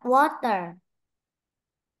hot water.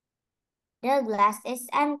 The glass is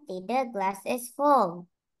empty. The glass is full.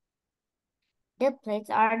 The plates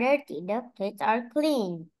are dirty. The plates are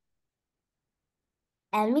clean.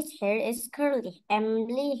 Emmy's hair is curly.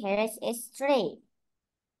 Emily's hair is straight.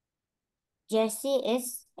 Jessie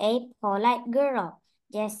is a polite girl.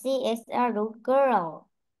 Jessie is a rude girl.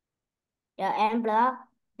 The umbrella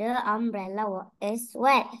is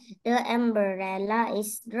wet. The umbrella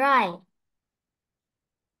is dry.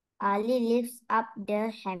 Ali lifts up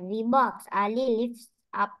the heavy box. Ali lifts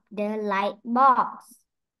up the light box.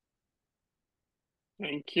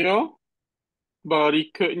 Thank you.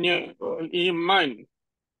 Berikutnya Iman.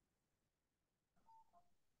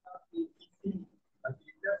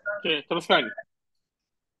 Okey, teruskan.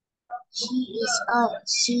 She is old.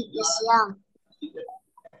 She is young.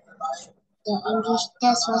 The English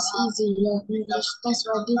test was easy. The English test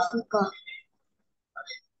was difficult.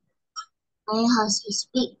 My house is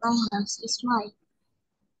big. My house is small.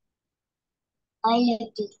 I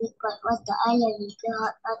love to drink hot water. I love to drink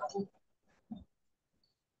hot water.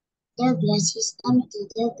 The glass is empty.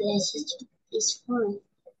 The glass is full.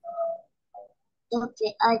 The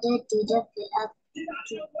plates are dirty. The plates are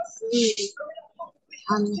clean.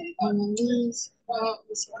 Emily's hair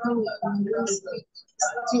is curly. Emily's hair is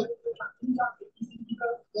straight.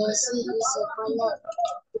 Jessie is a polite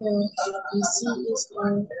girl. Jessie is a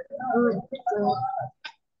rude girl.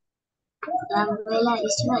 The umbrella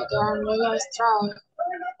is wet. The umbrella is dry.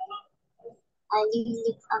 Ali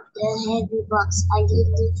lift up the heavy box. Ali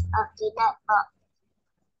lift up the light box.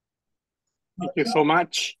 Thank you so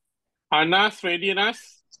much. Anas, ready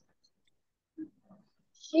Anas?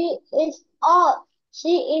 She is old.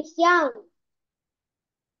 She is young.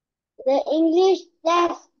 The English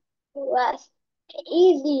test was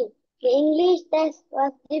easy. The English test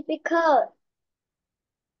was difficult.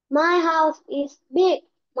 My house is big.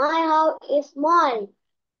 My house is small.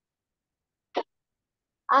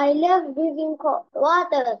 I love drinking cold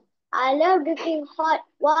water. I love drinking hot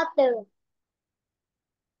water.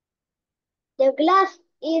 The glass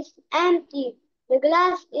is empty. The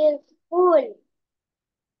glass is full.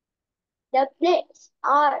 The plates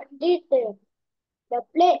are dirty. The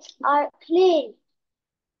plates are clean.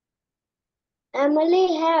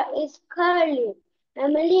 Emily's hair is curly.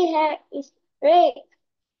 Emily's hair is red.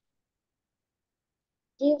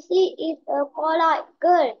 Jessie is a polite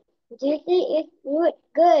girl. Jessie is a rude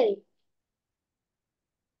girl.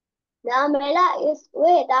 The umbrella is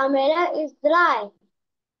wet. The umbrella is dry.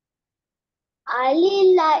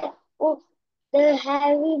 Ali lights up the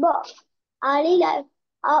heavy box. Ali lights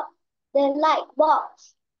up the light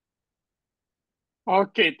box.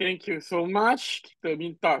 Okay, thank you so much. Kita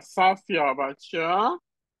minta Safia baca.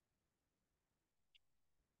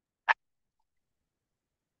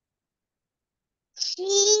 She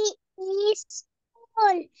is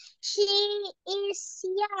old. She is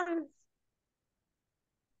young.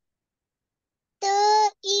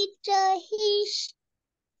 The his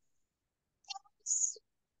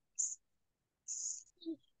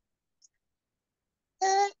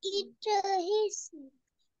his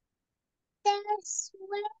that's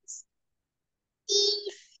was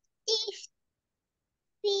if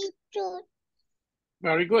we do.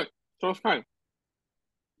 Very good. Teruskan.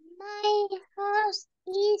 My house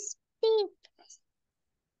is big.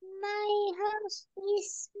 My house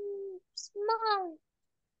is small.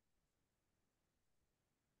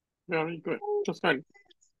 Very good. Teruskan.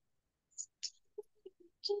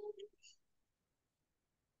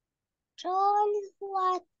 Drawn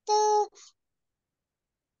water.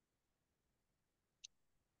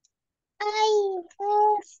 I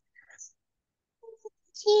have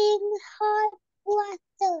seen hot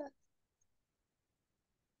water.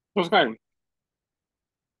 Teruskan.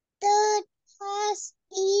 The glass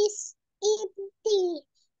is empty.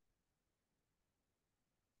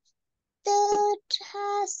 The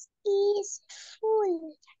glass is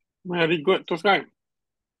full. Very good. Teruskan.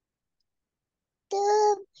 The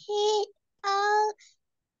head are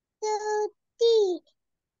dirty.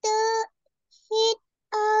 The head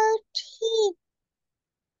are clean.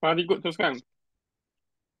 Very good. Teruskan.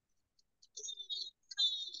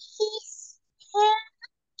 His hair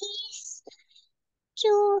is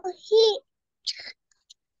too heat.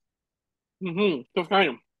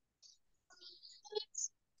 Teruskan.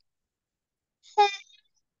 His hair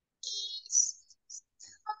is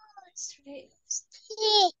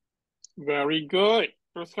thick. Very good.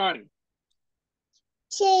 Teruskan.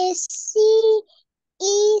 Jessie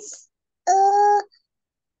is a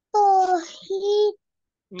boy.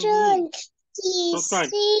 Teruskan.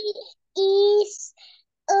 Jessie is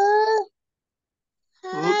a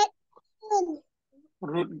Root, husband.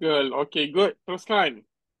 root girl. Okay, good. Teruskan.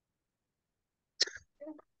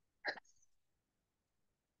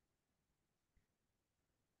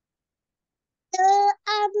 The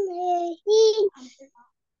umbrella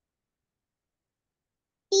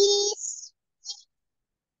is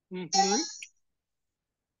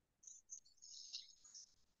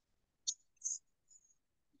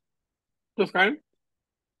Teruskan.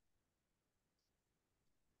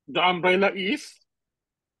 The umbrella is.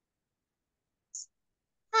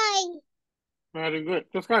 high. Very good.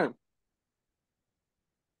 Teruskan.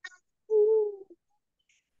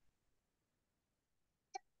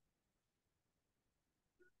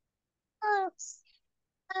 Ox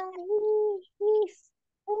are live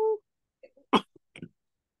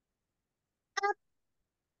up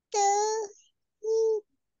the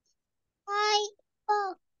high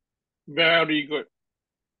box. Very good.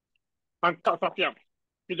 Mantap, Safiam.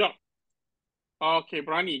 Good job. Okay,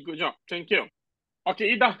 Brani. Good job. Thank you.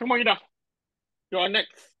 Okay, Ida. Come on, Ida. You are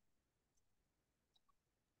next.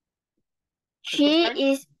 She Teruskan.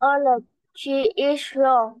 is old. She is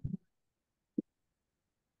wrong.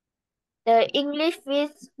 The English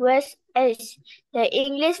was S. The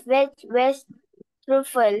English was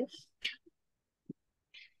truthful.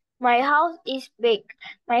 My house is big.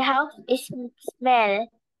 My house is small.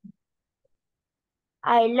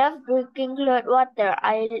 I love drinking hot water.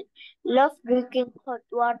 I love drinking hot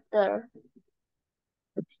water.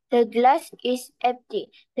 The glass is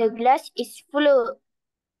empty. The glass is full.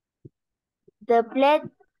 The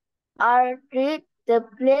plates are clean. The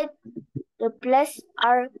plates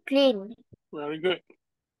are clean. Very good.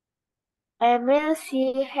 Emily's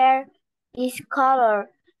hair is colored.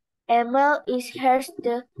 Emily's hair is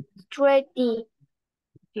straighty.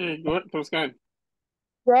 Okay, good. Teruskan.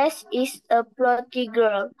 Jess is a pretty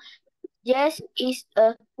girl. Jess is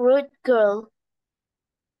a rude girl.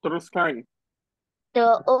 Teruskan.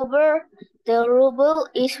 The rubble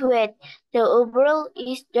is wet. The rubble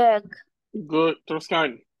is dark. Good.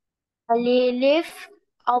 Teruskan. Ali lift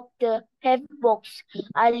up the heavy box.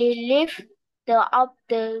 Ali lift up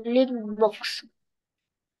the link box.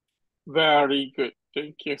 Very good.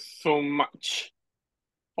 Thank you so much.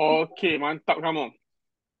 Okay, mantap kamu.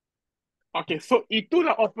 Okay, so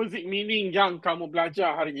itulah opposite meaning yang kamu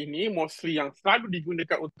belajar hari ini, mostly yang selalu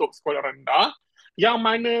digunakan untuk sekolah rendah, yang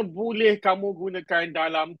mana boleh kamu gunakan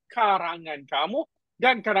dalam karangan kamu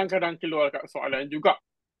dan kadang-kadang keluar kat soalan juga.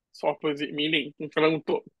 So, opposite meaning. Kalau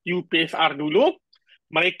untuk UPSR dulu,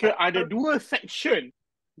 mereka ada 2 section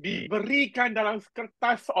diberikan dalam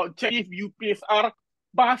kertas objektif UPSR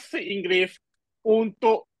bahasa Inggeris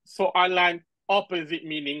untuk soalan opposite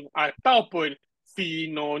meaning ataupun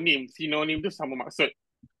sinonim. Sinonim itu sama maksud.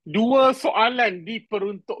 2 soalan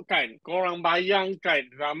diperuntukkan. Korang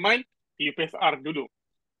bayangkan zaman UPSR dulu.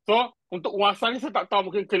 So, untuk WASA ni saya tak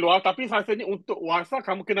tahu mungkin keluar, tapi rasanya untuk WASA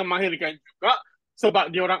kamu kena mahirkan juga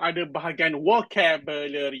sebab diorang ada bahagian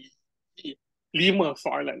vocabulary. 5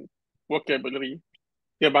 soalan vocabulary.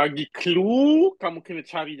 Dia bagi clue, kamu kena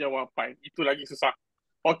cari jawapan. Itu lagi susah.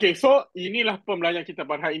 Okay, so inilah pembelajaran kita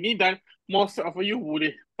pada hari ini dan most of you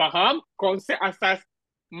boleh faham konsep asas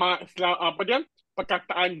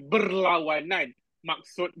perkataan berlawanan.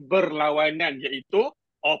 Maksud berlawanan iaitu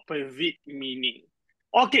opposite meaning.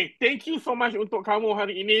 Okay, thank you so much untuk kamu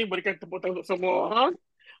hari ini. Berikan tepuk tangan untuk semua.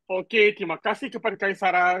 Okey, terima kasih kepada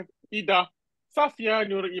Kaisara, Ida, Safia,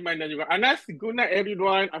 Nurul Iman dan juga Anas. Good night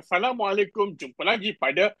everyone. Assalamualaikum. Jumpa lagi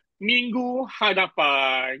pada minggu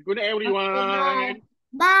hadapan. Good night Good everyone. night.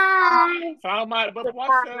 Bye. Selamat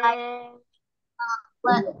berpuasa.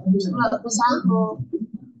 Selamat bersahur.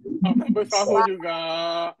 Selamat bersahur juga.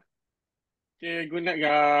 Okay, good night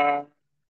guys.